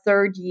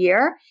 3rd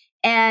year.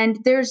 And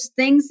there's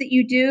things that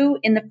you do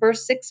in the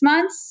first 6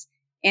 months,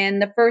 in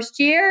the first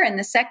year, in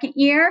the second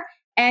year.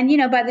 And,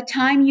 by the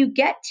time you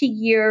get to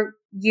year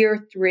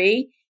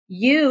 3,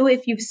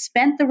 if you've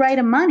spent the right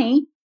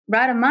amount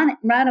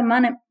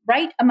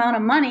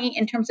of money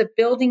in terms of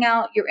building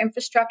out your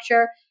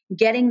infrastructure,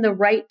 getting the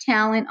right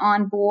talent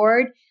on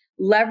board,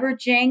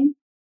 leveraging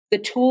the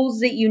tools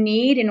that you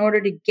need in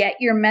order to get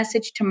your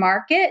message to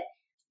market,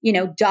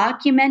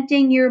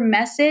 documenting your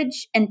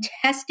message and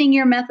testing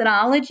your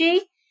methodology,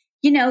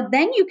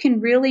 then you can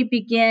really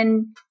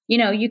begin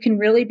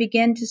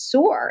to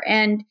soar.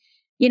 And,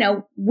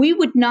 we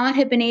would not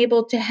have been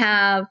able to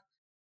have,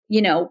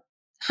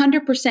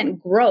 100%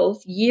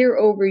 growth year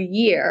over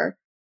year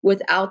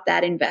without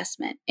that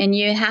investment. And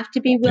you have to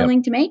be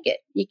willing to make it.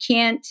 You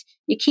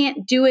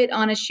can't do it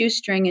on a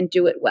shoestring and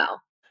do it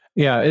well.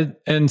 Yeah.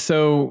 And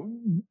so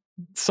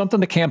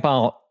something to camp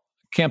out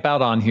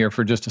on here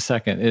for just a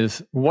second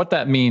is what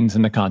that means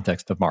in the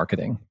context of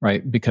marketing,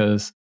 right?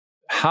 Because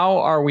how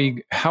are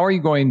you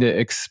going to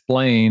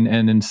explain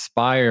and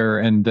inspire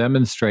and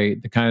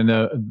demonstrate the kind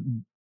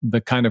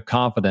of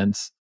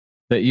confidence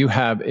that you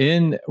have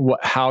in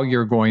how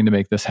you're going to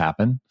make this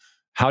happen?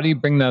 How do you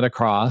bring that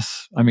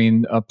across? I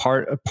mean, a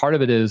part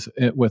of it is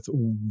with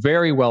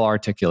very well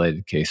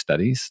articulated case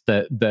studies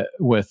that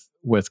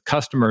with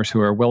customers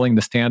who are willing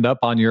to stand up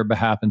on your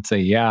behalf and say,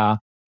 yeah,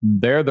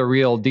 they're the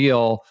real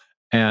deal.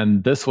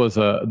 And this was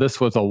a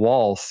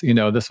waltz.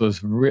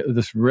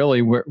 This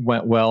really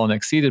went well and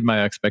exceeded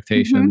my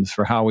expectations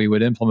for how we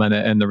would implement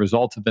it, and the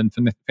results have been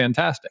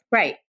fantastic.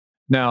 Right.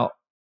 Now,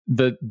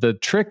 the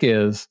trick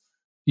is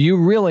you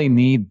really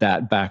need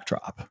that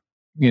backdrop.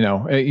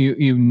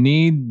 You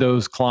need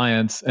those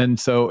clients, and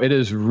so it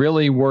is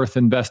really worth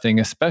investing,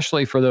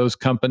 especially for those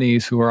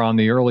companies who are on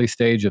the early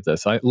stage of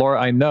this. Laura,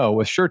 I know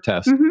with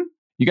SureTest.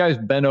 You guys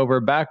bent over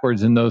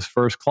backwards in those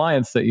first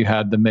clients that you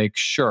had to make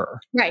sure,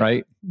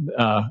 right?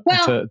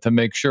 To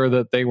make sure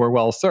that they were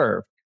well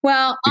served.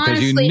 Well, because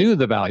honestly, you knew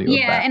the value of that.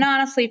 Yeah, and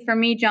honestly, for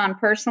me, John,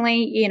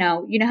 personally, you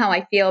know how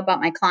I feel about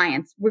my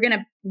clients.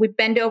 We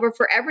bend over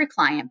for every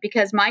client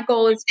because my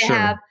goal is to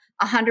have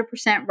 100%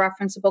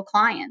 referenceable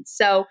clients.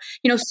 So,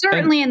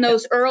 certainly in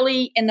those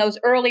early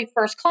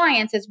first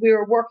clients, as we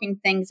were working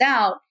things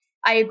out,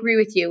 I agree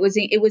with you.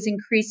 It was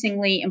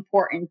increasingly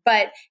important.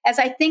 But as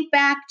I think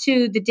back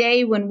to the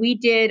day when we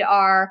did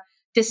our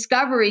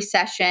discovery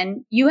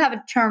session, you have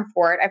a term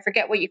for it. I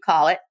forget what you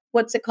call it.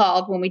 What's it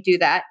called when we do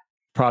that?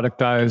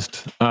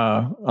 Productized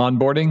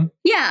onboarding?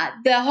 Yeah,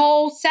 the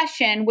whole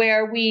session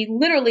where we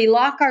literally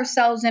lock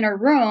ourselves in a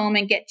room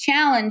and get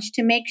challenged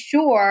to make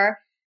sure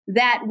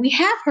that we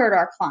have heard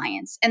our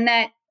clients and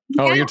that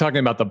you're talking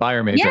about the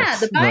buyer matrix. Yeah,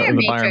 the buyer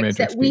matrix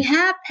that piece. We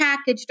have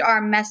packaged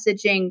our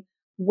messaging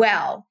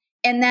well.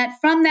 And that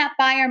from that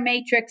buyer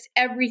matrix,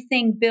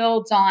 everything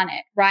builds on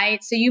it,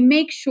 right? So you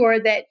make sure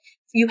that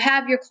you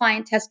have your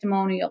client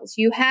testimonials,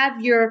 you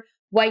have your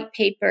white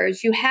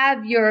papers, you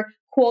have your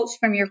quotes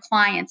from your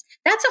clients.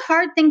 That's a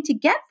hard thing to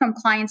get from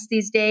clients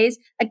these days.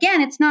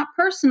 Again, it's not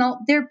personal.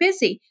 They're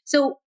busy.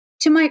 So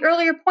to my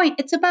earlier point,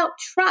 it's about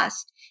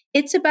trust.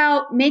 It's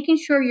about making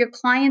sure your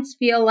clients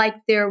feel like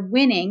they're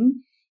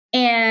winning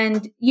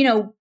and,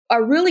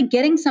 are really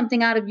getting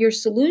something out of your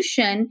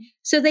solution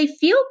so they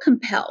feel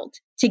compelled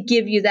to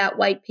give you that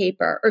white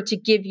paper or to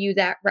give you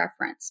that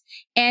reference.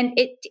 And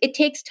it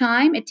takes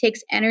time, it takes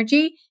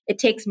energy, it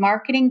takes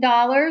marketing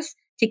dollars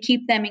to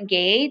keep them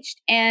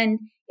engaged. And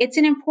it's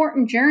an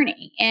important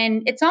journey.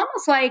 And it's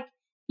almost like,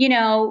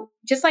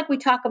 just like we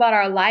talk about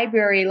our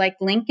library, like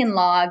Lincoln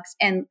Logs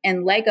and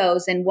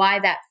Legos and why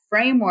that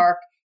framework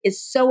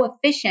is so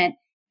efficient.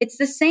 It's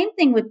the same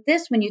thing with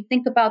this when you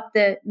think about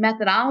the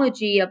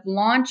methodology of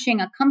launching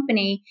a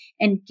company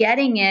and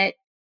getting it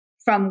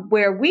from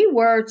where we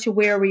were to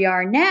where we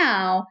are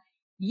now.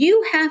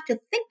 You have to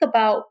think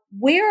about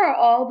where are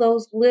all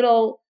those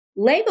little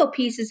Lego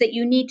pieces that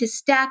you need to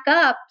stack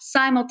up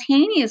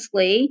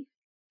simultaneously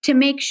to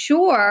make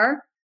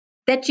sure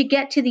that you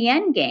get to the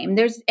end game.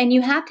 And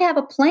you have to have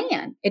a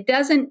plan.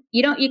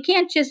 You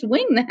can't just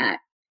wing that.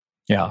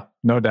 Yeah,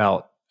 no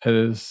doubt. It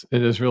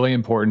is really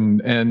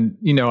important. And,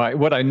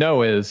 what I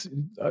know is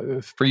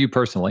for you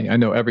personally, I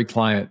know every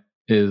client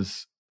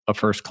is a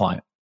first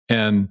client.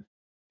 And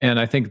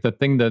I think the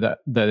thing that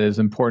is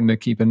important to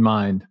keep in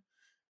mind,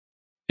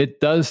 it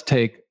does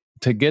take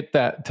to get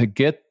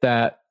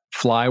that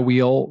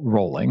flywheel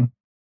rolling.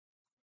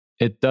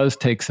 It does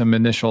take some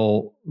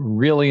initial,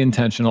 really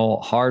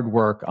intentional hard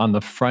work on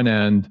the front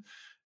end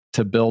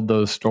to build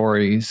those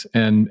stories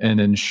and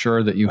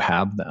ensure that you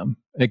have them.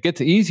 It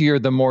gets easier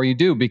the more you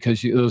do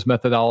because those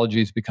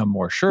methodologies become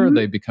more sure,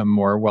 they become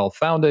more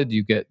well-founded,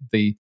 you get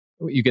the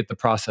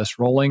process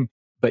rolling,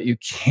 but you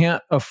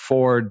can't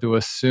afford to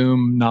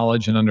assume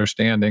knowledge and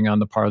understanding on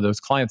the part of those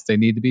clients. They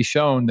need to be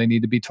shown, they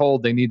need to be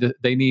told, they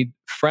need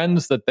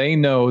friends that they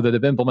know that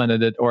have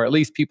implemented it, or at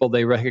least people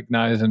they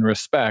recognize and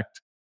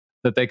respect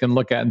that they can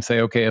look at and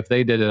say, okay, if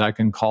they did it, I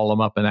can call them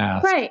up and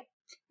ask.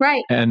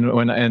 Right.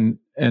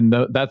 And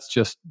that's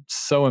just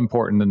so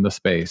important in the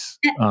space.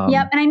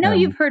 Yep. And I know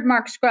you've heard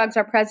Mark Scruggs,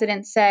 our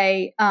president,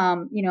 say,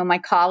 my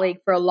colleague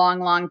for a long,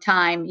 long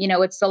time,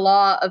 it's the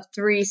law of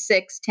 3,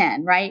 6,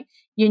 10, right?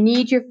 You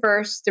need your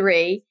first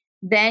 3,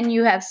 then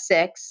you have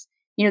 6,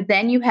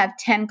 then you have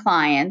 10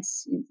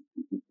 clients.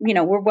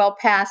 We're well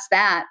past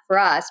that for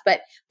us.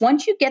 But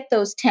once you get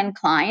those 10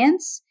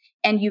 clients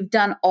and you've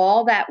done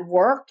all that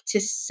work to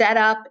set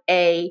up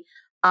a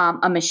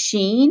a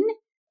machine,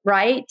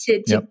 right?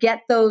 To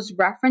get those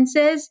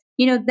references,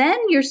 then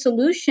your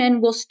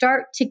solution will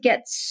start to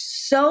get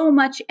so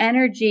much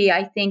energy,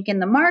 I think, in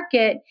the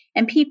market,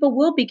 and people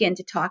will begin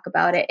to talk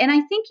about it. And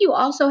I think you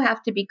also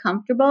have to be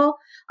comfortable.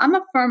 I'm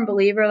a firm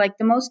believer, like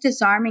the most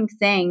disarming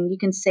thing you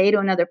can say to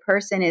another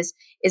person is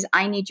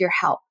I need your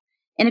help.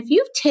 And if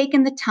you've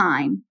taken the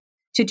time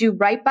to do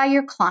right by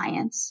your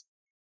clients,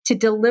 to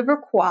deliver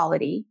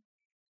quality,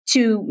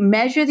 to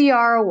measure the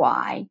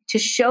ROI, to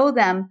show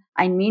them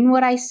I mean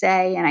what I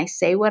say and I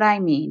say what I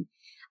mean,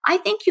 I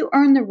think you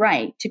earn the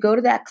right to go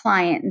to that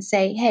client and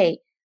say, hey,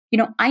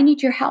 I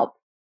need your help.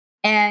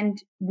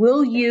 And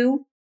will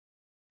you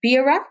be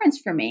a reference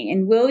for me?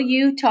 And will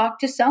you talk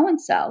to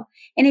so-and-so?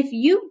 And if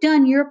you've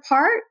done your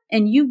part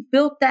and you've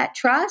built that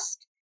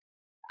trust,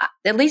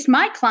 at least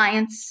my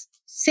clients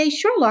say,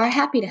 sure, Laura,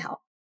 happy to help.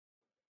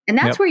 And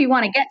that's where you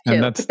want to get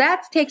to. But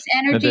that takes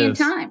energy and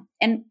time.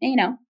 And,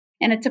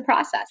 and it's a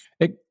process.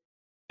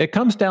 It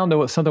comes down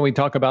to something we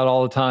talk about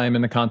all the time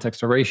in the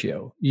context of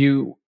ratio.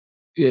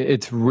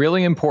 It's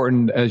really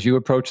important as you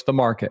approach the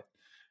market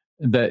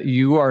that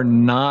you are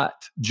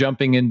not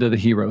jumping into the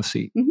hero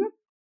seat. Mm-hmm.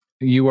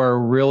 You are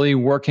really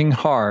working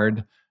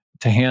hard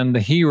to hand the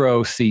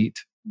hero seat,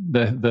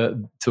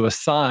 to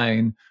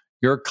assign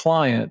your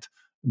client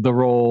the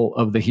role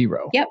of the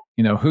hero. Yep.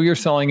 Who you're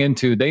selling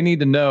into, they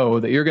need to know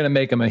that you're going to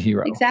make them a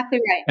hero. Exactly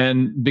right.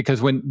 And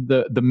because when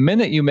the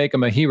minute you make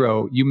them a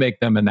hero, you make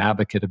them an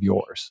advocate of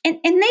yours. And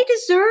they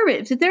deserve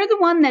it. If they're the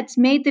one that's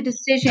made the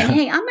decision,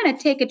 hey, I'm going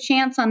to take a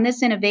chance on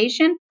this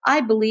innovation.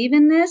 I believe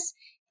in this.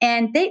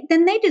 And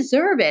then they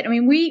deserve it. I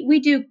mean, we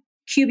do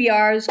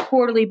QBRs,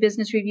 quarterly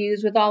business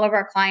reviews with all of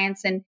our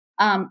clients. And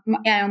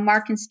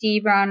Mark and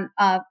Steve are on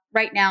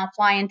right now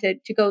flying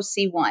to go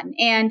see one.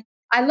 And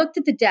I looked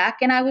at the deck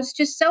and I was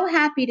just so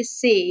happy to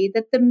see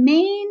that the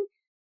main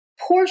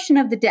portion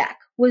of the deck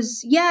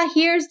was,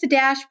 here's the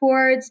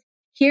dashboards,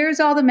 here's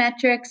all the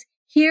metrics,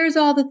 here's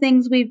all the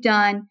things we've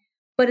done.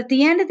 But at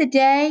the end of the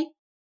day,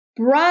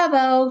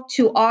 bravo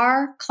to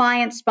our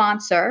client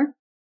sponsor.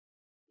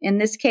 In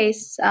this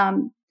case,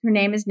 her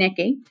name is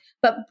Nikki.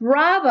 But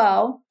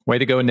bravo. Way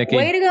to go, Nikki.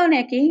 Way to go,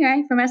 Nikki,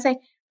 right? From SA.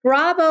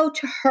 Bravo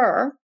to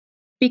her,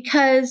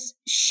 because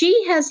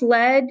she has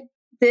led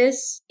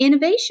this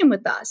innovation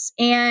with us.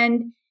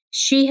 And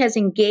she has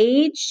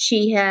engaged.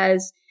 She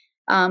has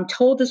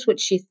told us what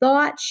she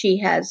thought. She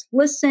has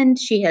listened.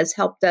 She has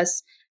helped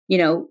us,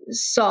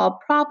 solve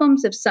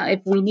problems.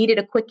 If we needed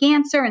a quick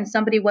answer and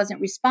somebody wasn't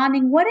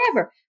responding,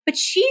 whatever. But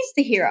she's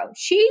the hero.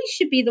 She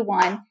should be the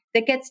one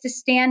that gets to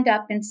stand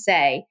up and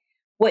say,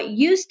 what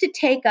used to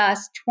take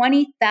us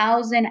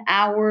 20,000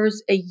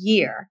 hours a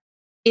year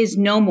is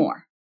no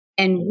more.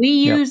 And we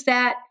use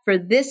that for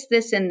this,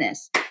 this, and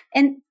this.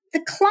 And the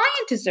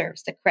client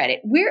deserves the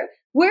credit.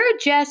 We're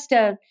just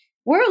a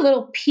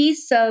little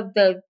piece of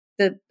the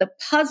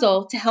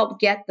puzzle to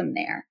help get them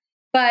there.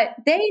 But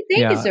they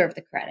deserve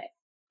the credit.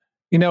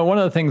 One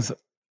of the things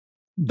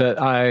that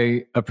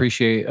I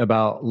appreciate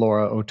about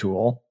Laura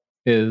O'Toole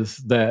is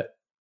that,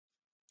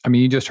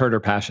 you just heard her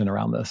passion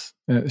around this.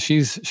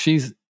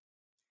 She's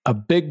a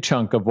big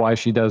chunk of why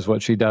she does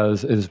what she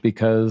does is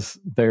because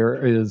there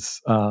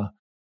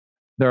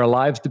are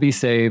lives to be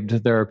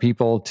saved. There are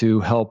people to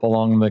help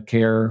along the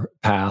care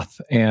path.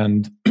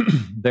 And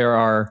there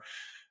are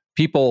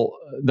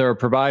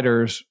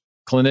providers,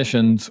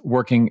 clinicians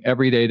working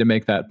every day to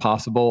make that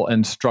possible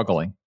and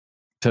struggling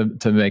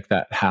to make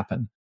that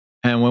happen.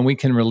 And when we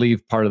can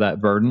relieve part of that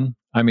burden,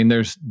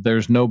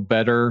 there's no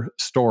better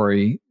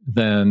story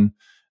than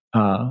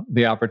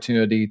the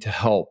opportunity to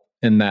help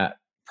in that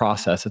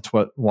process. It's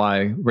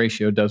why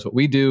Ratio does what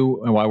we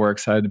do, and why we're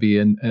excited to be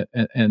in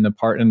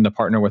the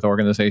partner with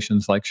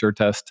organizations like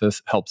SureTest to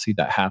help see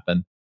that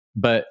happen.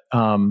 But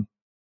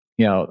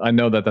I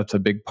know that that's a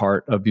big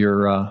part of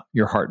your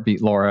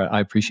heartbeat, Laura. I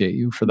appreciate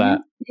you for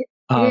that. It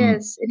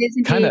is. It is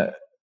indeed.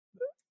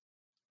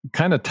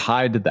 Kind of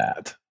tied to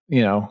that.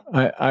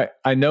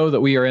 I know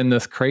that we are in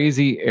this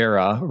crazy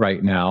era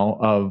right now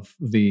of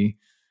the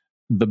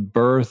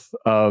birth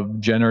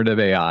of generative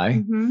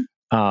AI. Mm-hmm.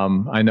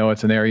 I know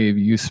it's an area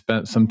you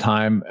spent some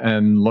time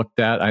and looked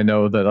at. I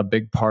know that a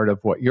big part of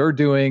what you're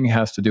doing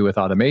has to do with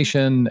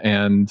automation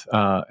and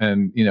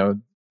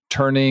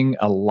turning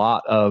a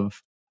lot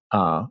of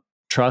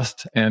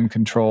trust and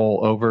control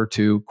over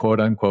to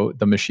quote unquote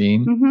the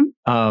machine.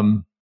 Mm-hmm.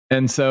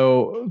 And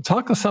so,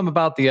 talk some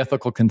about the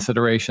ethical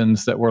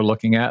considerations that we're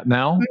looking at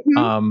now.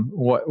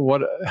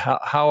 Mm-hmm.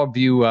 How have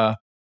you,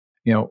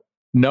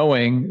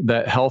 knowing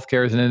that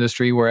healthcare is an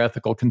industry where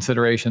ethical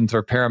considerations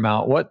are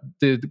paramount, what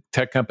do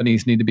tech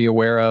companies need to be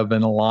aware of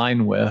and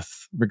align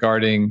with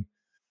regarding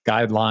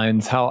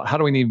guidelines? How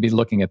do we need to be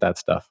looking at that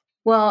stuff?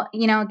 Well,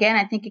 again,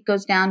 I think it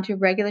goes down to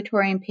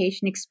regulatory and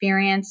patient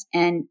experience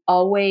and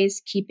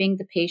always keeping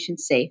the patient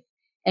safe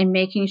and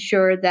making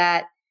sure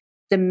that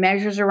the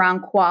measures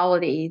around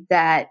quality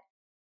that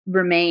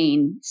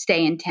remain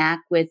stay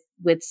intact with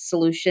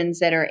solutions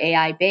that are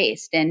AI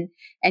based. And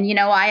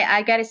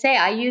I got to say,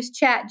 I use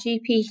Chat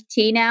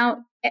GPT now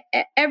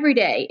every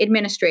day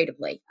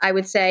administratively. I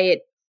would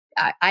say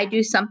I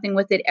do something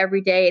with it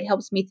every day. It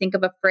helps me think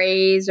of a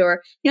phrase,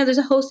 or, there's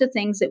a host of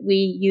things that we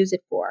use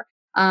it for.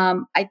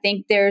 I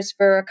think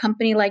for a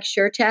company like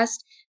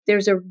SureTest,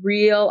 there's a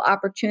real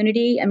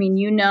opportunity. I mean,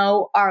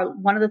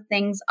 one of the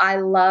things I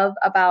love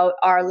about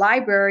our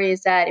library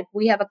is that if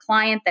we have a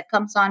client that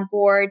comes on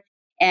board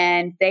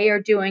and they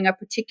are doing a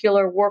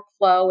particular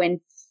workflow in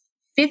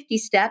 50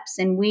 steps,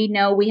 and we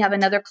know we have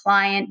another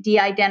client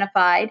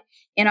de-identified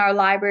in our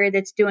library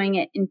that's doing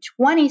it in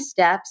 20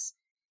 steps,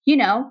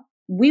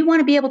 we want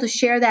to be able to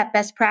share that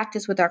best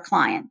practice with our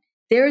client.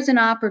 There's an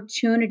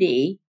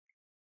opportunity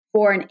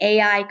for an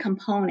AI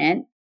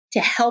component to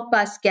help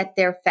us get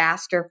there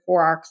faster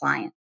for our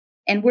client.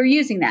 And we're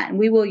using that, and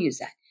we will use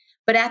that.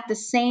 But at the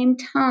same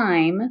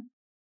time,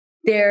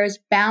 there's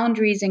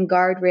boundaries and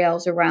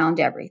guardrails around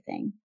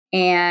everything.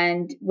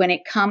 And when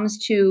it comes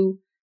to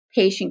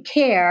patient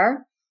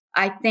care,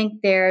 I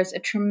think there's a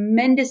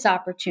tremendous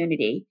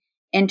opportunity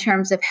in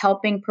terms of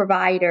helping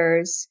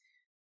providers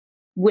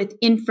with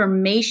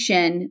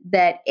information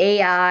that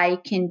AI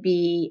can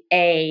be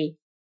a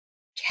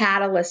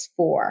catalyst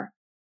for.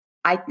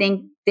 I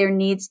think there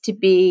needs to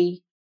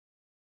be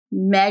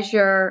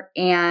measure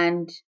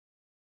and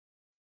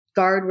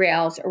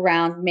guardrails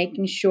around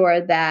making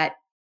sure that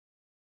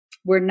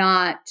we're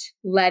not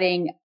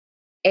letting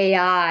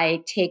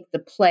AI take the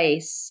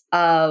place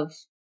of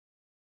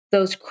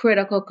those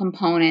critical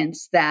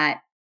components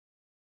that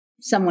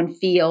someone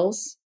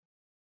feels,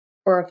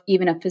 or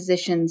even a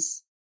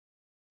physician's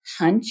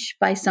hunch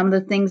by some of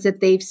the things that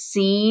they've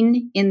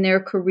seen in their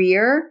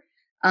career.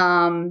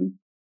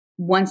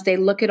 Once they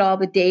look at all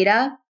the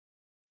data,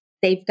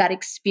 they've got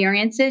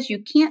experiences.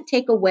 You can't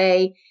take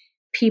away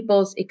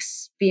people's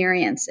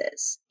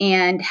experiences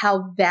and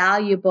how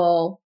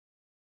valuable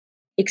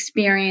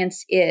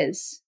experience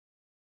is,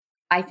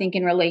 I think,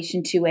 in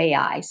relation to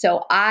AI.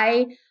 So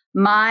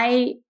my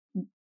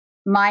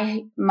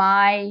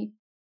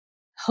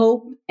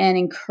hope and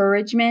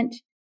encouragement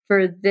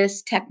for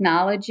this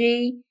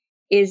technology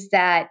is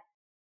that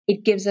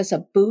it gives us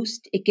a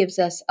boost. It gives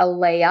us a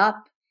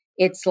layup.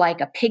 It's like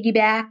a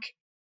piggyback,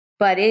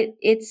 but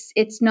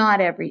it's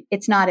not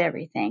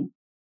everything.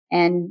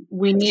 And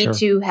we need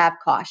to have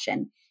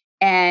caution.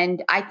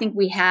 And I think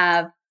we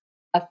have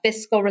a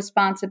fiscal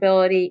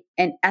responsibility,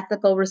 an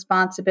ethical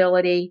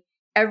responsibility.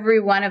 Every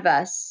one of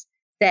us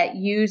that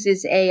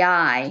uses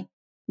AI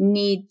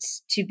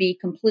needs to be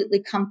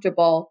completely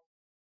comfortable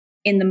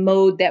in the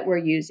mode that we're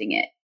using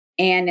it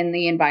and in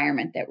the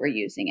environment that we're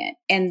using it,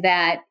 and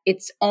that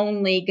it's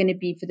only going to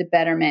be for the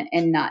betterment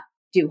and not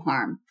do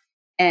harm.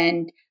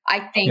 And I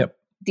think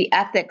the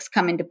ethics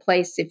come into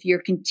place if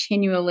you're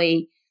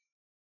continually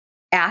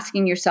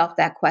asking yourself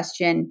that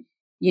question,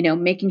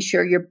 making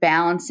sure you're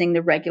balancing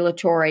the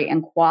regulatory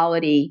and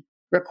quality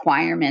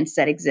requirements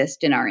that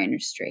exist in our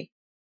industry.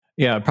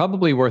 Yeah,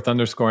 probably worth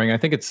underscoring. I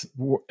think it's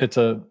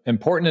an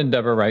important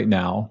endeavor right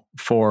now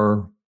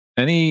for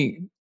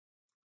any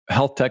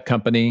health tech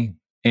company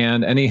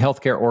and any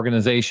healthcare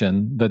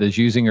organization that is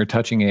using or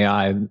touching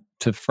AI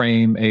to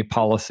frame a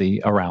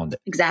policy around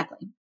it.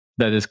 Exactly.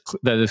 That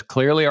is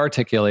clearly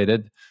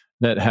articulated,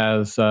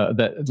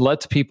 that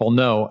lets people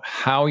know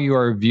how you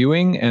are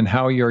viewing and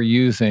how you're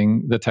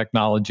using the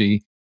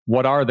technology.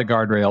 What are the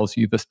guardrails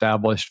you've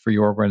established for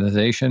your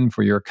organization,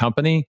 for your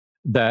company,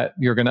 that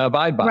you're going to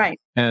abide by, right,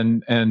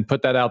 and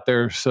put that out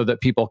there so that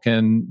people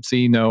can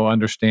see, know,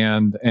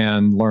 understand,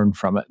 and learn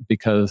from it,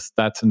 because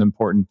that's an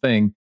important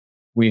thing.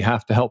 We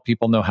have to help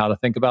people know how to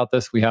think about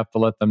this. We have to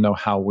let them know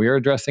how we're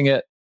addressing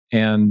it.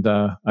 And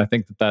I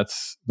think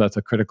that's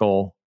a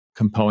critical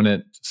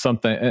component,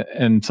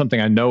 something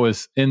I know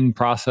is in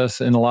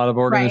process in a lot of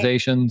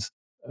organizations,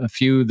 right. A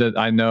few that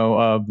I know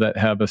of that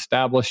have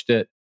established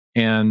it,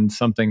 and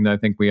something that I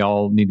think we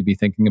all need to be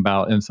thinking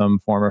about in some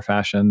form or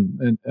fashion.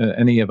 And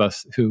any of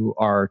us who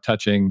are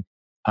touching,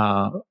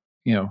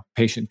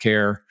 patient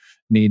care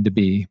need to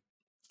be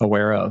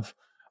aware of.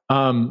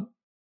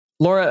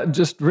 Laura,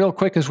 just real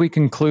quick as we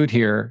conclude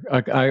here,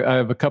 I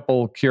have a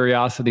couple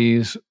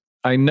curiosities.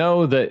 I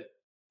know that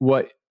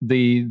what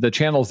the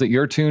channels that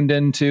you're tuned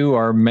into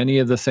are many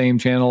of the same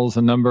channels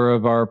a number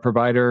of our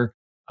providers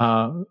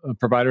are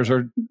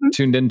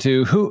tuned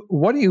into.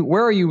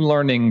 Where are you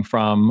learning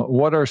from?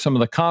 What are some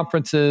of the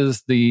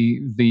conferences, the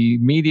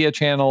media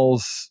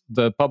channels,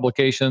 the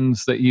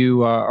publications that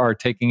you are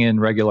taking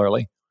in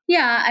regularly?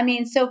 Yeah, I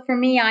mean, so for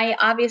me, I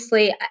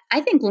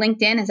think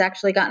LinkedIn has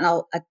actually gotten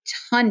a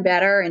ton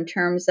better in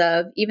terms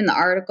of even the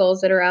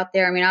articles that are out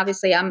there. I mean,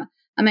 obviously, I'm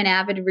an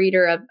avid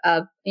reader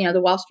of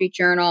the Wall Street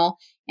Journal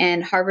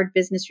and Harvard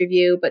Business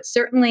Review, but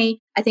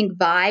certainly I think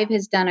Vive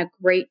has done a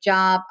great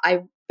job.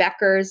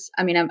 Becker's,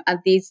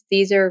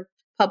 these are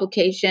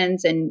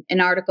publications and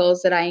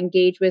articles that I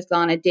engage with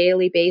on a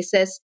daily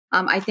basis.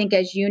 I think,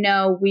 as you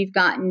know, we've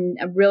gotten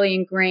really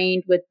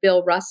ingrained with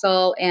Bill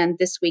Russell and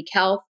This Week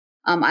Health.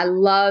 I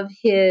love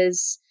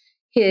his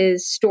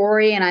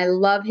story, and I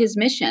love his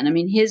mission. I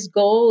mean, his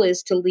goal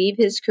is to leave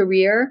his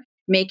career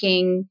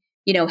making,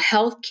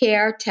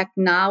 healthcare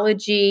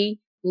technology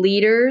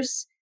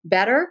leaders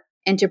better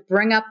and to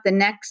bring up the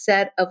next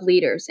set of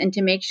leaders and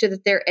to make sure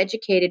that they're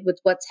educated with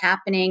what's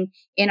happening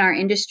in our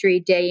industry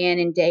day in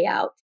and day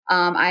out.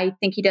 I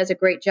think he does a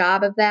great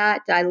job of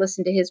that. I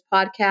listen to his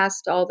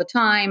podcast all the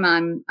time.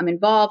 I'm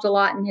involved a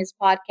lot in his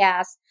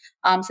podcast.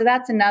 So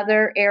that's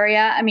another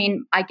area. I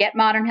mean, I get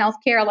Modern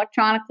Healthcare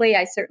electronically.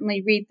 I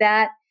certainly read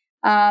that,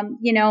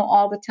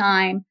 all the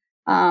time.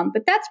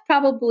 But that's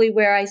probably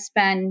where I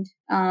spend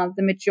the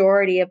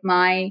majority of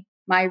my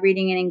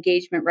reading and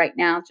engagement right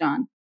now,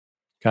 John.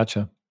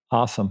 Gotcha.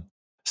 Awesome.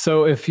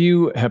 So if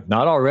you have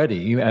not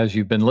already, as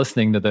you've been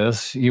listening to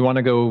this, you want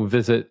to go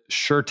visit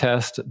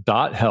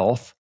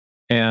suretest.health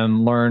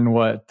and learn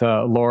what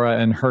Laura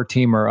and her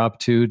team are up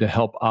to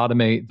help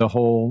automate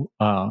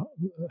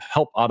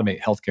help automate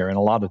healthcare in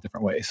a lot of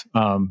different ways.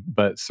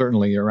 But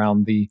certainly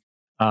around the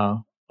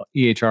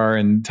EHR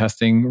and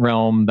testing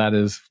realm, that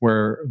is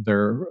where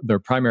their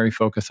primary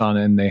focus on,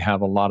 and they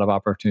have a lot of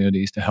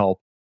opportunities to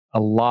help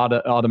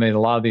automate a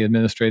lot of the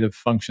administrative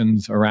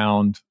functions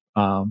around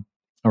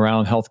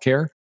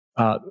healthcare.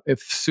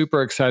 It's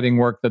super exciting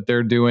work that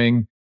they're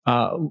doing.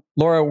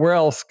 Laura, where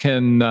else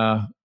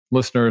can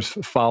listeners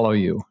follow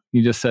you?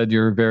 You just said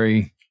you're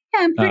very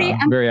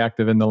very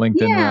active in the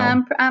LinkedIn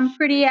realm. I'm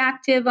pretty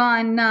active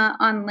on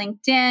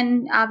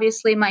LinkedIn.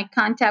 Obviously, my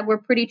contact, we're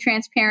a pretty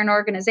transparent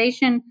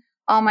organization.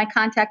 All my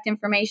contact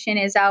information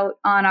is out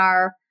on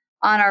our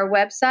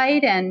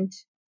website, and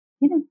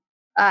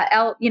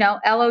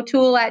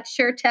O'Toole at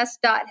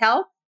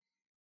suretest.health.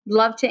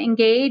 Love to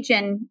engage,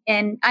 and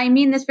I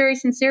mean this very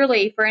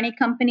sincerely for any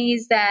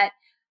companies that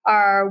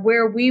are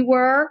where we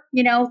were,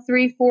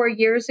 3-4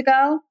 years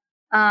ago.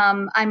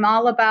 I'm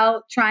all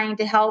about trying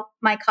to help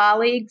my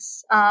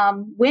colleagues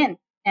win.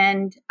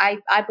 And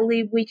I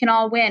believe we can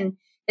all win,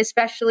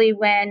 especially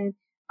when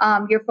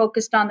you're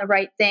focused on the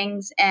right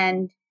things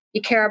and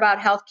you care about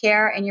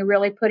healthcare and you're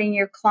really putting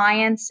your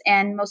clients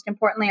and, most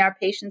importantly, our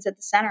patients at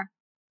the center.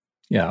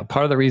 Yeah,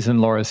 part of the reason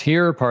Laura's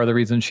here, part of the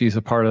reason she's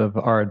a part of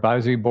our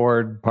advisory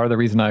board, part of the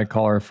reason I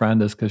call her a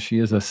friend is because she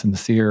is a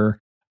sincere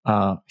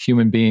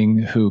human being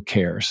who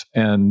cares.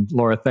 And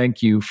Laura,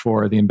 thank you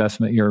for the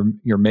investment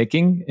you're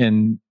making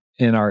in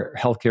our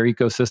healthcare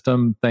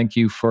ecosystem. Thank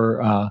you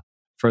for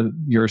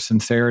your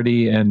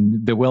sincerity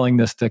and the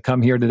willingness to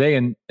come here today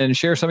and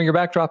share some of your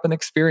backdrop and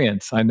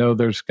experience. I know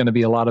there's going to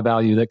be a lot of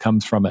value that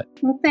comes from it.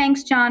 Well,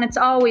 thanks, John. It's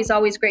always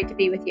great to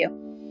be with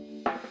you.